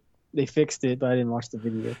 Saying they fixed it, but I didn't watch the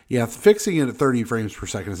video. Yeah, fixing it at 30 frames per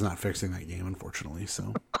second is not fixing that game, unfortunately,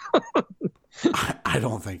 so. I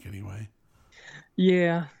don't think, anyway.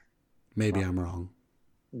 Yeah. Maybe I'm wrong.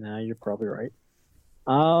 No, you're probably right.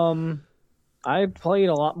 I played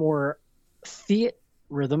a lot more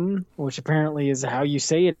Theatrhythm, which apparently is how you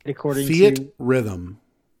say it according to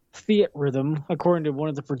Theatrhythm, according to one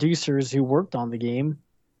of the producers who worked on the game.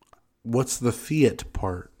 What's the theat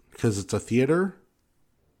part? Because it's a theater?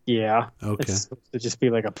 Yeah. Okay. It's supposed to just be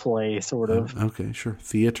like a play, sort of. Okay, sure.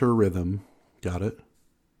 Theatrhythm. Got it.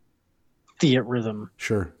 Theatrhythm.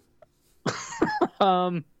 Sure.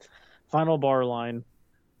 Final bar line.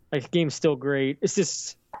 Like, the game's still great. It's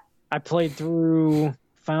just, I played through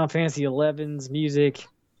Final Fantasy XI's music,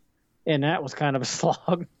 and that was kind of a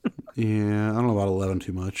slog. Yeah, I don't know about 11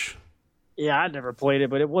 too much. Yeah, I never played it,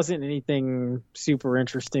 but it wasn't anything super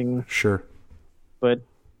interesting. Sure. But,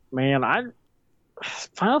 man,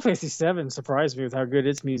 Final Fantasy VII surprised me with how good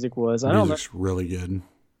its music was. I don't know. Music's really good.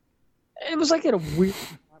 It was like at a weird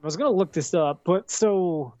time. I was going to look this up, but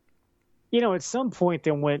so, at some point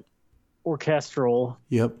they went orchestral.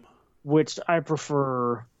 Yep. Which I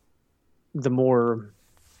prefer the more,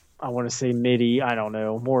 I want to say MIDI, I don't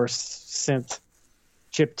know, more synth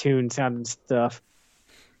chiptune sounding stuff.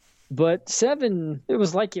 But 7, it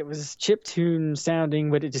was like it was chiptune sounding,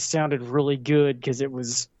 but it just sounded really good because it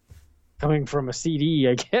was coming from a CD,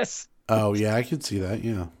 I guess. Oh, yeah, I could see that.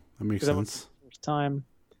 Yeah, that makes sense. First time.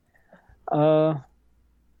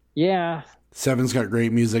 Yeah. 7's got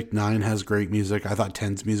great music. 9 has great music. I thought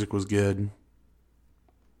 10's music was good.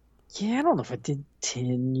 Yeah, I don't know if I did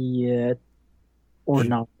 10 yet or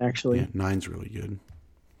not, actually. Yeah, 9's really good.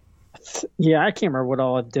 Yeah, I can't remember what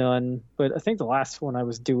all I've done, but I think the last one I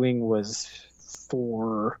was doing was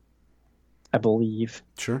 4, I believe.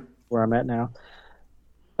 Sure. Where I'm at now.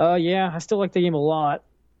 Yeah, I still like the game a lot.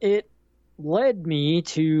 It led me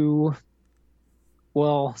to...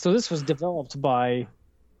 Well, so this was developed by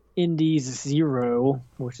Indies Zero,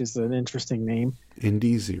 which is an interesting name.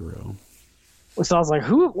 Indie Zero. So I was like,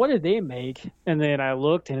 what did they make? And then I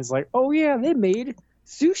looked and it's like, oh yeah, they made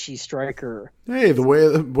Sushi Striker. Hey, the way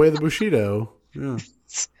of the Bushido. Yeah.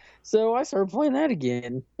 So I started playing that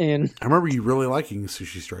again, and I remember you really liking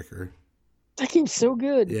Sushi Striker. That game's so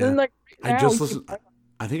good. Yeah. And like, I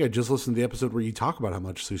think I just listened to the episode where you talk about how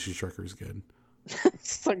much Sushi Striker is good.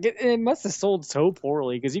 It's like it must have sold so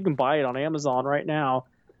poorly because you can buy it on Amazon right now.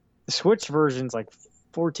 The Switch version's like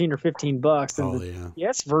 $14 or $15, and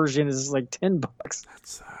the PS version is like $10. That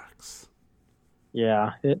sucks.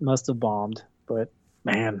 Yeah, it must have bombed, but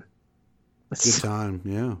man, good time.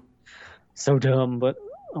 Yeah, so dumb, but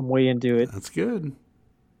I'm way into it. That's good.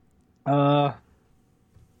 And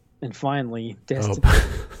finally, Destiny.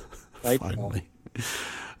 Finally.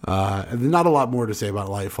 Not a lot more to say about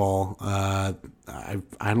Lightfall. I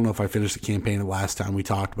don't know if I finished the campaign the last time we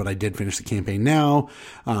talked, but I did finish the campaign now.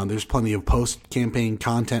 There's plenty of post-campaign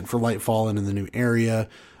content for Lightfall and in the new area.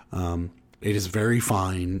 It is very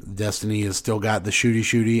fine. Destiny has still got the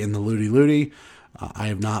shooty and the looty. I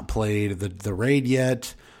have not played the raid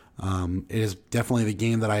yet. It is definitely the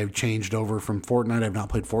game that I have changed over from Fortnite. I've not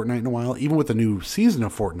played Fortnite in a while. Even with the new season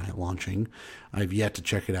of Fortnite launching, I've yet to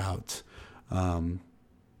check it out.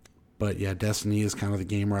 But yeah, Destiny is kind of the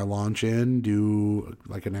game where I launch in, do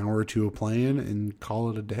like an hour or two of playing, and call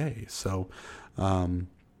it a day. So,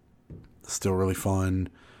 still really fun.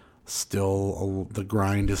 Still, the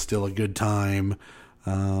grind is still a good time.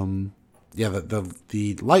 Yeah,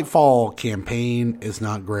 the Lightfall campaign is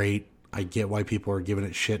not great. I get why people are giving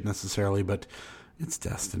it shit necessarily, but it's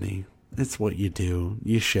Destiny. It's what you do.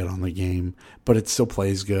 You shit on the game, but it still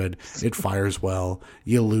plays good. It fires well.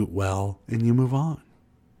 You loot well, and you move on.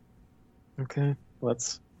 Okay, well,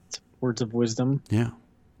 that's words of wisdom. Yeah,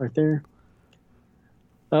 right there.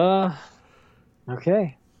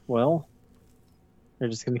 Okay. Well, they're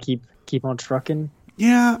just gonna keep on trucking.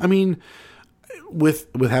 Yeah, I mean, with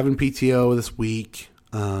having PTO this week,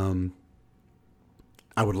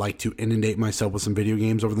 I would like to inundate myself with some video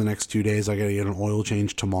games over the next 2 days. I got to get an oil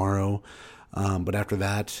change tomorrow. But after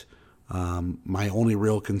that, my only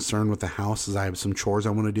real concern with the house is I have some chores I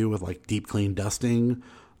want to do with like deep clean dusting.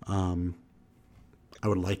 I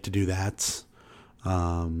would like to do that.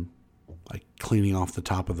 Like cleaning off the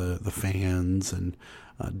top of the fans and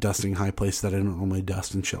dusting high places that I don't normally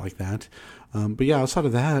dust and shit like that. But yeah, outside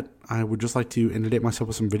of that, I would just like to inundate myself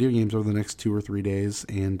with some video games over the next 2 or 3 days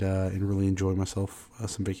and really enjoy myself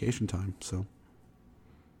some vacation time. So,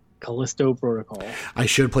 Callisto Protocol. I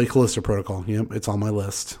should play Callisto Protocol. Yep, it's on my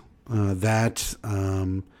list. That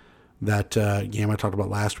game I talked about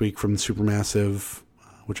last week from Supermassive,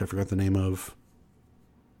 which I forgot the name of.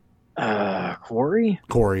 Quarry?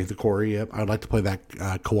 The Quarry, yep. I'd like to play that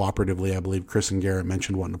cooperatively. I believe Chris and Garrett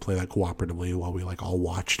mentioned wanting to play that cooperatively while we like all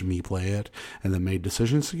watched me play it and then made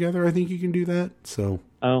decisions together. I think you can do that. So.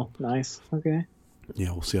 Oh, nice. Okay.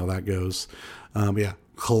 Yeah, we'll see how that goes. Yeah,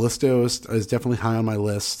 Callisto is definitely high on my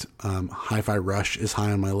list. Hi-Fi Rush is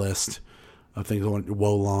high on my list of things I want.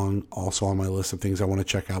 Wolong also on my list of things I want to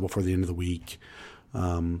check out before the end of the week.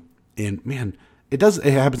 And man, it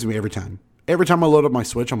happens to me every time. Every time I load up my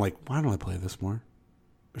Switch, I'm like, why don't I play this more?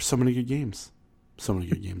 There's so many good games. So many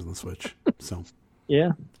good games on the Switch. So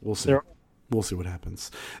yeah, we'll see. We'll see what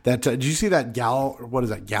happens. That did you see that what is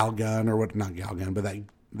that, Galgun or what? Not Galgun, but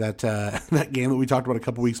that game that we talked about a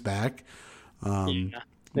couple weeks back. Yeah,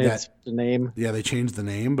 that's the name. Yeah, they changed the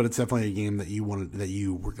name, but it's definitely a game that you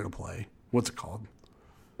were going to play. What's it called?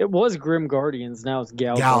 It was Grim Guardians. Now it's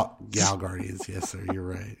Gal Guardians. Yes, sir. You're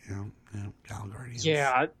right. Yeah, Gal Guardians.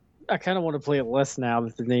 Yeah, I kind of want to play it less now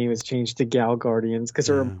that the name has changed to Gal Guardians because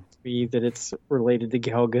it reminds me that it's related to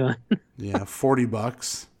Gal Gun. Yeah,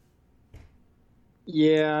 $40.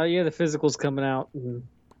 Yeah, the physical's coming out in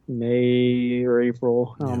May or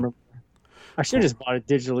April. I don't remember. I should have just bought it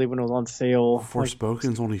digitally when it was on sale.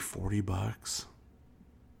 Forspoken's only $40.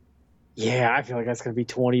 Yeah, I feel like that's gonna be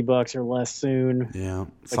 $20 or less soon. Yeah,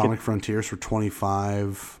 Sonic Frontiers for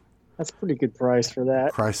 $25. That's a pretty good price for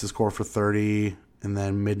that. Crisis Core for $30. And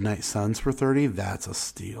then Midnight Suns for $30. That's a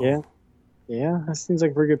steal. Yeah, that seems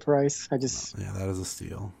like a pretty good price. Yeah, that is a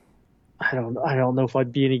steal. I don't know if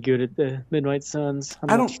I'd be any good at the Midnight Suns.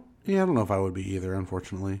 I don't know if I would be either,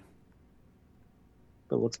 unfortunately.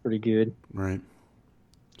 But it looks pretty good. Right.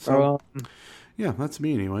 So, yeah, that's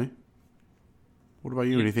me anyway. What about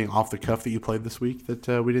you? Anything off the cuff that you played this week that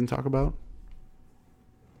we didn't talk about?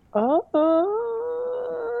 What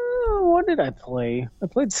did I play? I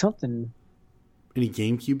played something. Any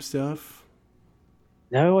GameCube stuff?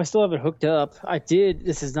 No, I still have it hooked up.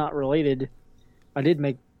 This is not related. I did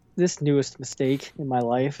make this newest mistake in my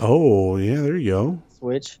life. Oh, yeah, there you go.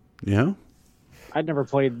 Switch. Yeah. I'd never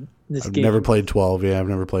played this game. I've never played 12. Yeah, I've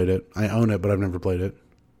never played it. I own it, but I've never played it.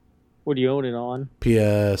 What do you own it on?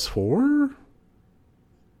 PS4?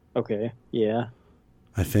 Okay, yeah.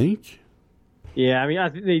 I think. Yeah, I mean, I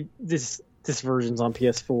think this version's on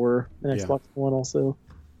PS4 and Xbox One also.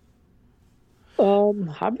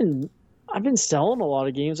 I've been selling a lot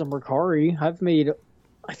of games on Mercari. I've made,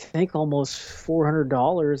 I think, almost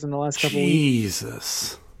 $400 in the last couple of weeks.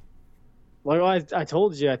 Jesus. Like I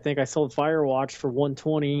told you, I think I sold Firewatch for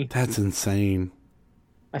 $120. That's insane.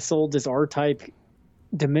 I sold this R-Type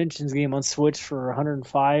Dimensions game on Switch for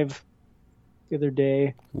 $105 the other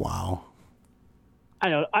day. Wow. I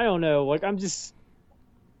don't know. Like, this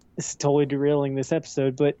is totally derailing this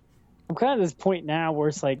episode, but I'm kind of at this point now where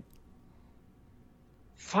it's like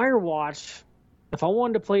Firewatch, if I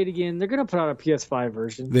wanted to play it again, they're going to put out a PS5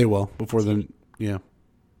 version. They will before then. Yeah.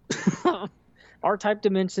 R-Type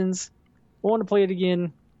Dimensions, I want to play it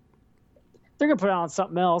again. They're going to put it on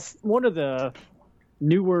something else. One of the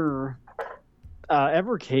newer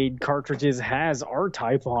Evercade cartridges has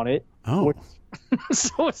R-Type on it. Oh.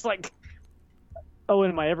 So it's like,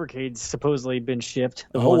 and my Evercade's supposedly been shipped.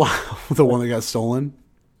 Wow. The one that got stolen?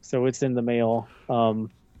 So it's in the mail.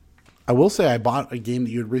 I will say I bought a game that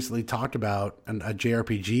you had recently talked about, a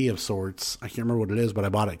JRPG of sorts. I can't remember what it is, but I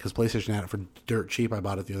bought it because PlayStation had it for dirt cheap. I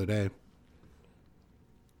bought it the other day.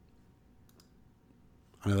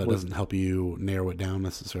 I know that doesn't help you narrow it down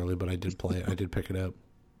necessarily, but I did play it. I did pick it up.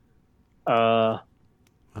 I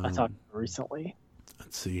talked recently.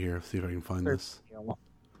 Let's see here. See if I can find this.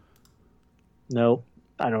 Nope.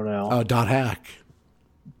 I don't know. Oh, Dot Hack.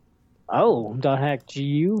 Oh, Dot Hack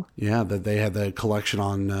GU? Yeah, that they had the collection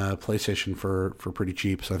on PlayStation for pretty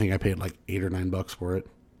cheap. So I think I paid like $8 or $9 for it.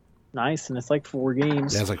 Nice, and it's like 4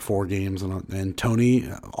 games. Yeah, it's like 4 games, and Tony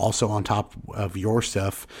also on top of your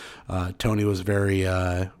stuff. Tony was very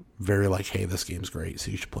like, "Hey, this game's great,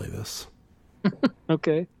 so you should play this."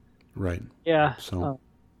 Okay. Right. Yeah. So.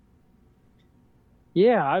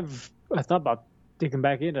 Yeah, I thought about digging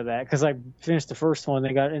back into that because I finished the first one,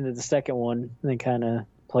 then got into the second one, and then kind of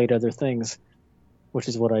played other things, which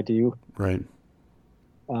is what I do. Right.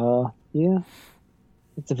 Yeah.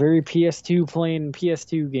 It's a very PS2 playing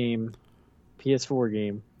PS2 game, PS4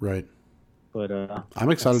 game. Right. But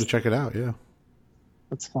I'm excited to check it out. Yeah.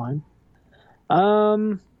 That's fine. Yeah.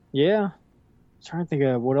 I'm trying to think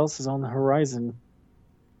of what else is on the horizon.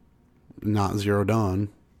 Not Zero Dawn.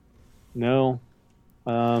 No.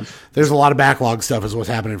 There's a lot of backlog stuff is what's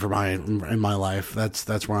happening in my life.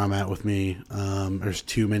 That's where I'm at with me. There's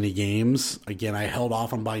too many games. Again, I held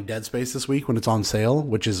off on buying Dead Space this week when it's on sale,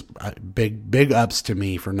 which is big ups to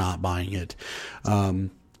me for not buying it. WWE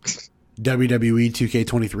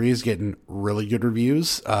 2K23 is getting really good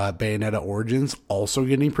reviews. Bayonetta Origins also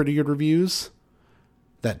getting pretty good reviews.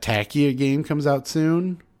 That Takia game comes out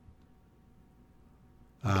soon.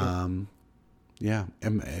 Okay. Yeah,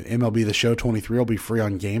 MLB The Show 23 will be free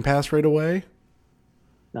on Game Pass right away.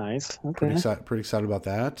 Nice. Okay. Pretty excited about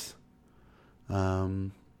that.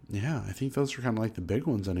 Yeah, I think those are kind of like the big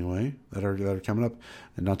ones anyway that are coming up,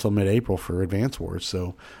 and not till mid-April for Advance Wars.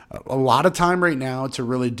 So a lot of time right now to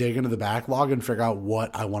really dig into the backlog and figure out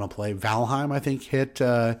what I want to play. Valheim, I think, hit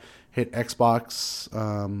Xbox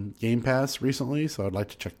Game Pass recently, so I'd like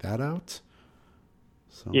to check that out.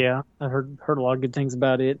 So. Yeah, I heard a lot of good things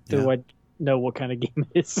about it. Yeah. Though I know what kind of game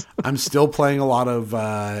it is. I'm still playing a lot of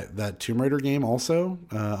that Tomb Raider game also,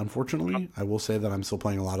 unfortunately. I will say that I'm still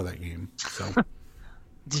playing a lot of that game. So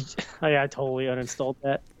I totally uninstalled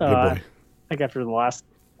that. I think after the last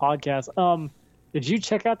podcast. Did you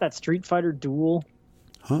check out that Street Fighter Duel?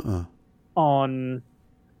 It's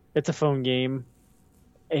a phone game,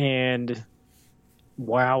 and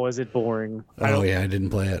wow, is it boring. I didn't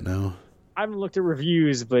play it, no. I haven't looked at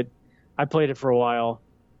reviews, but I played it for a while.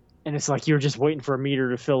 And it's like you're just waiting for a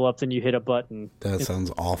meter to fill up, then you hit a button. That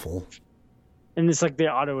sounds awful. And it's like they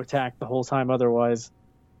auto attack the whole time otherwise.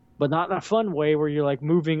 But not in a fun way where you're like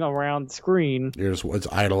moving around the screen. It's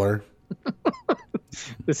idler.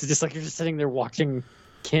 This is just like you're just sitting there watching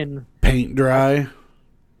Ken paint dry.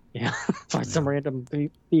 Yeah. Find some random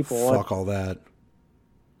people. Fuck all that.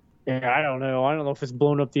 Yeah, I don't know. I don't know if it's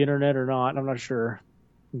blown up the internet or not. I'm not sure.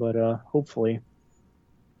 But hopefully.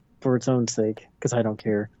 For its own sake. Because I don't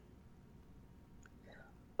care.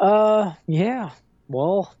 Yeah.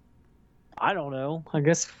 Well, I don't know. I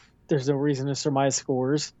guess there's no reason to surmise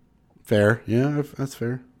scores. Fair. Yeah, that's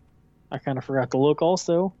fair. I kind of forgot to look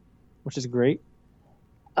also, which is great.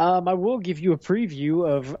 I will give you a preview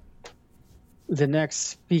of the next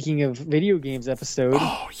Speaking of Video Games episode.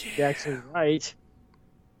 Oh, yeah. You're actually right.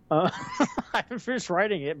 I haven't finished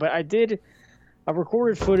writing it, but I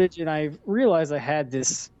recorded footage and I realized I had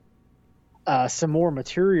this some more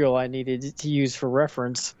material I needed to use for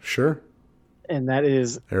reference. Sure. And that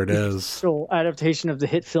is there it is. Still adaptation of the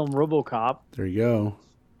hit film RoboCop. There you go.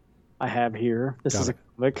 I have here. This is a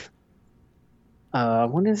comic.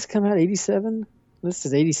 When did this come out? 87? This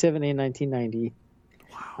is 87 and 1990.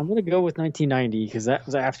 Wow. I'm going to go with 1990 because that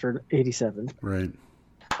was after 87. Right.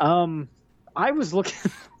 I was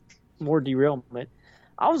looking more derailment.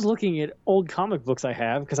 I was looking at old comic books I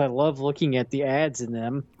have because I love looking at the ads in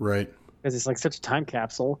them. Right. Because it's like such a time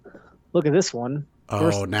capsule. Look at this one.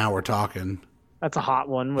 Oh, now we're talking. That's a hot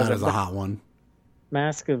one. That is a hot one.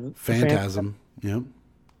 Mask of Phantasm. Yep.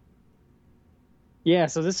 Yeah,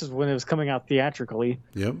 so this is when it was coming out theatrically.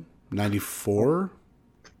 Yep. 94?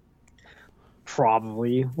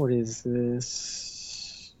 Probably. What is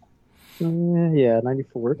this? Yeah,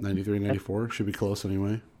 94. 93, 94. Should be close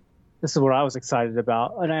anyway. This is what I was excited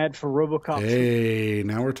about. An ad for RoboCop. Hey,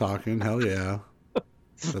 now we're talking. Hell yeah.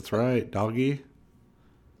 That's right. Doggy.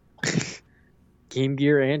 Game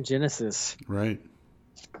Gear and Genesis. Right.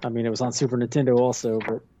 I mean, it was on Super Nintendo also,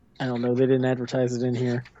 but I don't know. They didn't advertise it in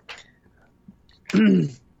here.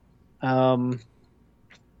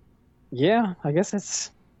 Yeah, I guess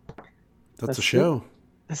that's a show. It.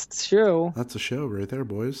 That's the show. That's a show right there,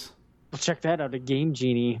 boys. Well, check that out. A Game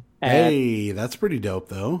Genie ad. Hey, that's pretty dope,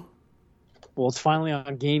 though. Well, it's finally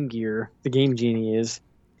on Game Gear. The Game Genie is.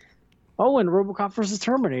 Oh, and RoboCop versus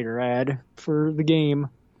Terminator ad for the game.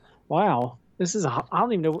 Wow. This is I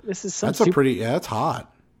don't even know. This is some. That's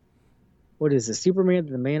hot. What is this? Superman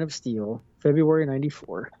the Man of Steel, February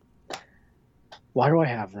 94. Why do I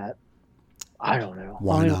have that? I don't know.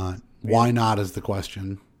 Why not? Why not is the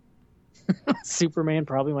question. Superman,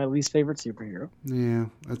 probably my least favorite superhero. Yeah,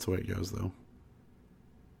 that's the way it goes, though.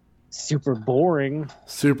 Super boring.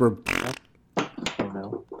 Super. Oh,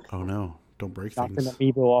 no. Oh, no. Don't break Knock things. an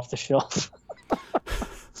amiibo off the shelf.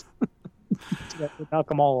 Knock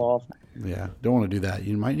them all off. Yeah, don't want to do that.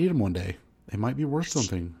 You might need them one day. They might be worth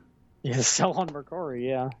something. Yeah, sell on Mercari,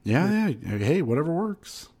 yeah. Yeah. Hey, whatever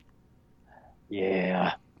works.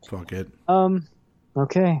 Yeah. Fuck it.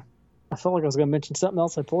 Okay. I felt like I was going to mention something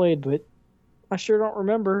else I played, but I sure don't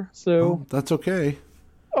remember. So. Oh, that's okay.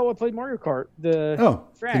 Oh, I played Mario Kart. The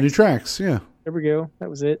new tracks. Yeah. There we go. That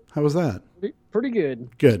was it. How was that? Pretty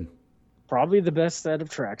good. Good. Probably the best set of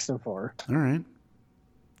tracks so far. All right.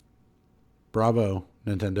 Bravo,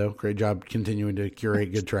 Nintendo. Great job continuing to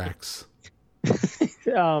curate good tracks.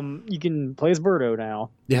 You can play as Birdo now.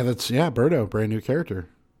 Yeah, Birdo, brand new character.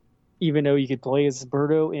 Even though you could play as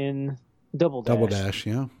Birdo in Double Dash. Double Dash,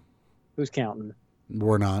 yeah. Who's counting?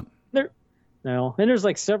 We're not. No. And there's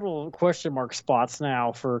like several question mark spots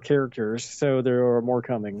now for characters, so there are more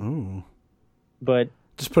coming. Ooh. But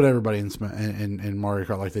just put everybody in Mario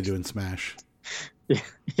Kart like they do in Smash.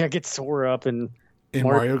 Yeah, get Sora up in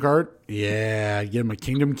Mario Kart? Yeah, get him a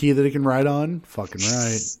Kingdom Key that he can ride on. Fucking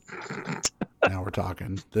right. Now we're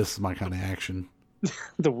talking. This is my kind of action.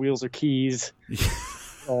 The wheels are keys.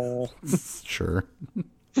 Oh. Sure.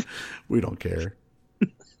 We don't care.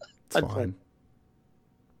 It's fine.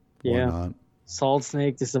 Yeah. Why not? Solid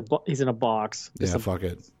Snake, he's in a box. Fuck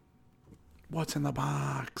it. What's in the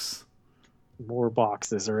box? More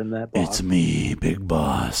boxes are in that box. It's me, Big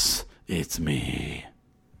Boss. It's me.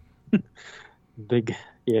 Big,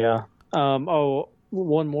 yeah.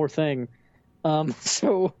 One more thing.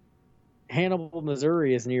 So Hannibal,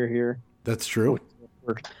 Missouri is near here. That's true.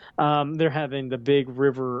 They're having the Big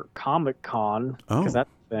River Comic Con because that's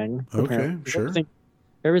the thing. Okay, apparently. sure.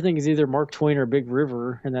 Everything is either Mark Twain or Big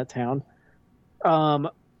River in that town.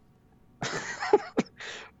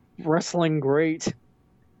 Wrestling great.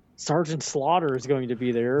 Sergeant Slaughter is going to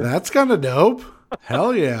be there. That's kind of dope.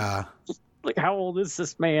 Hell yeah. Like, how old is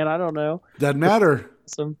this man? I don't know. Doesn't matter.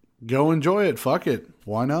 Awesome. Go enjoy it. Fuck it.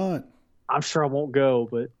 Why not? I'm sure I won't go,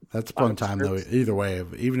 but that's a fun time though. Either way,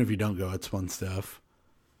 even if you don't go, it's fun stuff.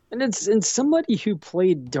 And it's somebody who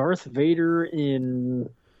played Darth Vader in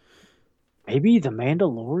maybe The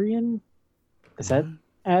Mandalorian. Does that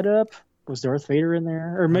add up? Was Darth Vader in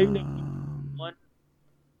there, or maybe one?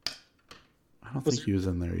 I don't think he was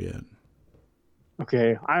in there yet.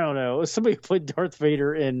 Okay, I don't know. It was somebody who played Darth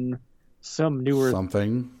Vader in some newer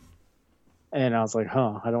something. And I was like,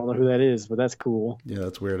 I don't know who that is, but that's cool. Yeah,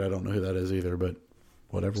 that's weird. I don't know who that is either, but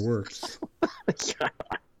whatever works. I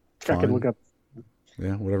can look up.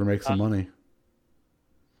 Yeah, whatever makes some money.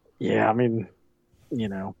 Yeah, I mean,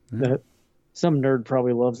 that some nerd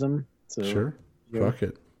probably loves him. So, sure. Fuck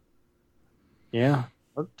it. Yeah,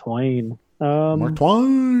 Mark Twain. Mark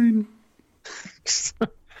Twain.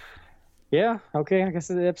 Yeah, okay. I guess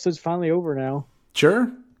the episode's finally over now.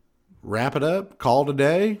 Sure. Wrap it up. Call it a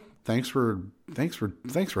day. Thanks for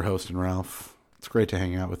hosting, Ralph. It's great to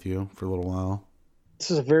hang out with you for a little while.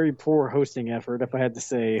 This is a very poor hosting effort, if I had to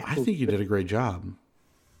say. I think you did a great job.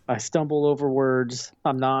 I stumbled over words.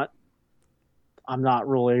 I'm not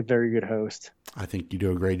really a very good host. I think you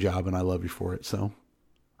do a great job, and I love you for it. So,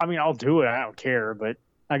 I mean, I'll do it. I don't care, but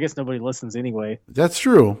I guess nobody listens anyway. That's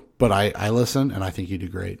true, but I listen, and I think you do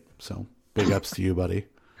great. So, big ups to you, buddy.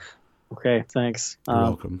 Okay, thanks. You're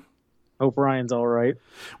welcome. Hope Ryan's all right.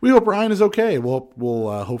 We hope Ryan is okay.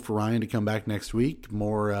 We'll hope for Ryan to come back next week.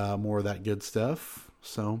 More of that good stuff.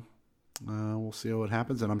 So we'll see how it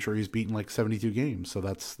happens, and I'm sure he's beaten like 72 games. So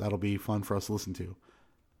that'll be fun for us to listen to.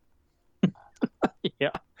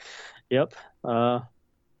 Yeah. Yep.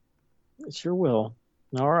 It sure will.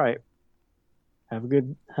 All right. Have a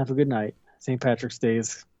good night. St. Patrick's Day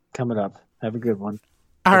is coming up. Have a good one.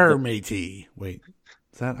 Arr, matey. Wait,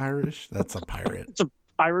 is that Irish? That's a pirate. It's an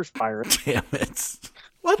Irish pirate. Damn it.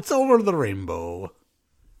 What's over the rainbow?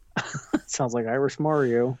 Sounds like Irish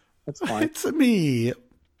Mario. That's fine. It's me,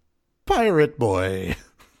 Pirate Boy.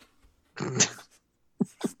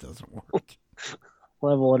 This doesn't work.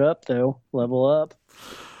 Level it up, though. Level up.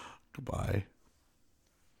 Goodbye.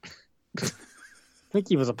 I think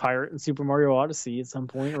he was a pirate in Super Mario Odyssey at some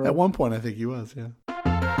point. Right? At one point, I think he was, yeah.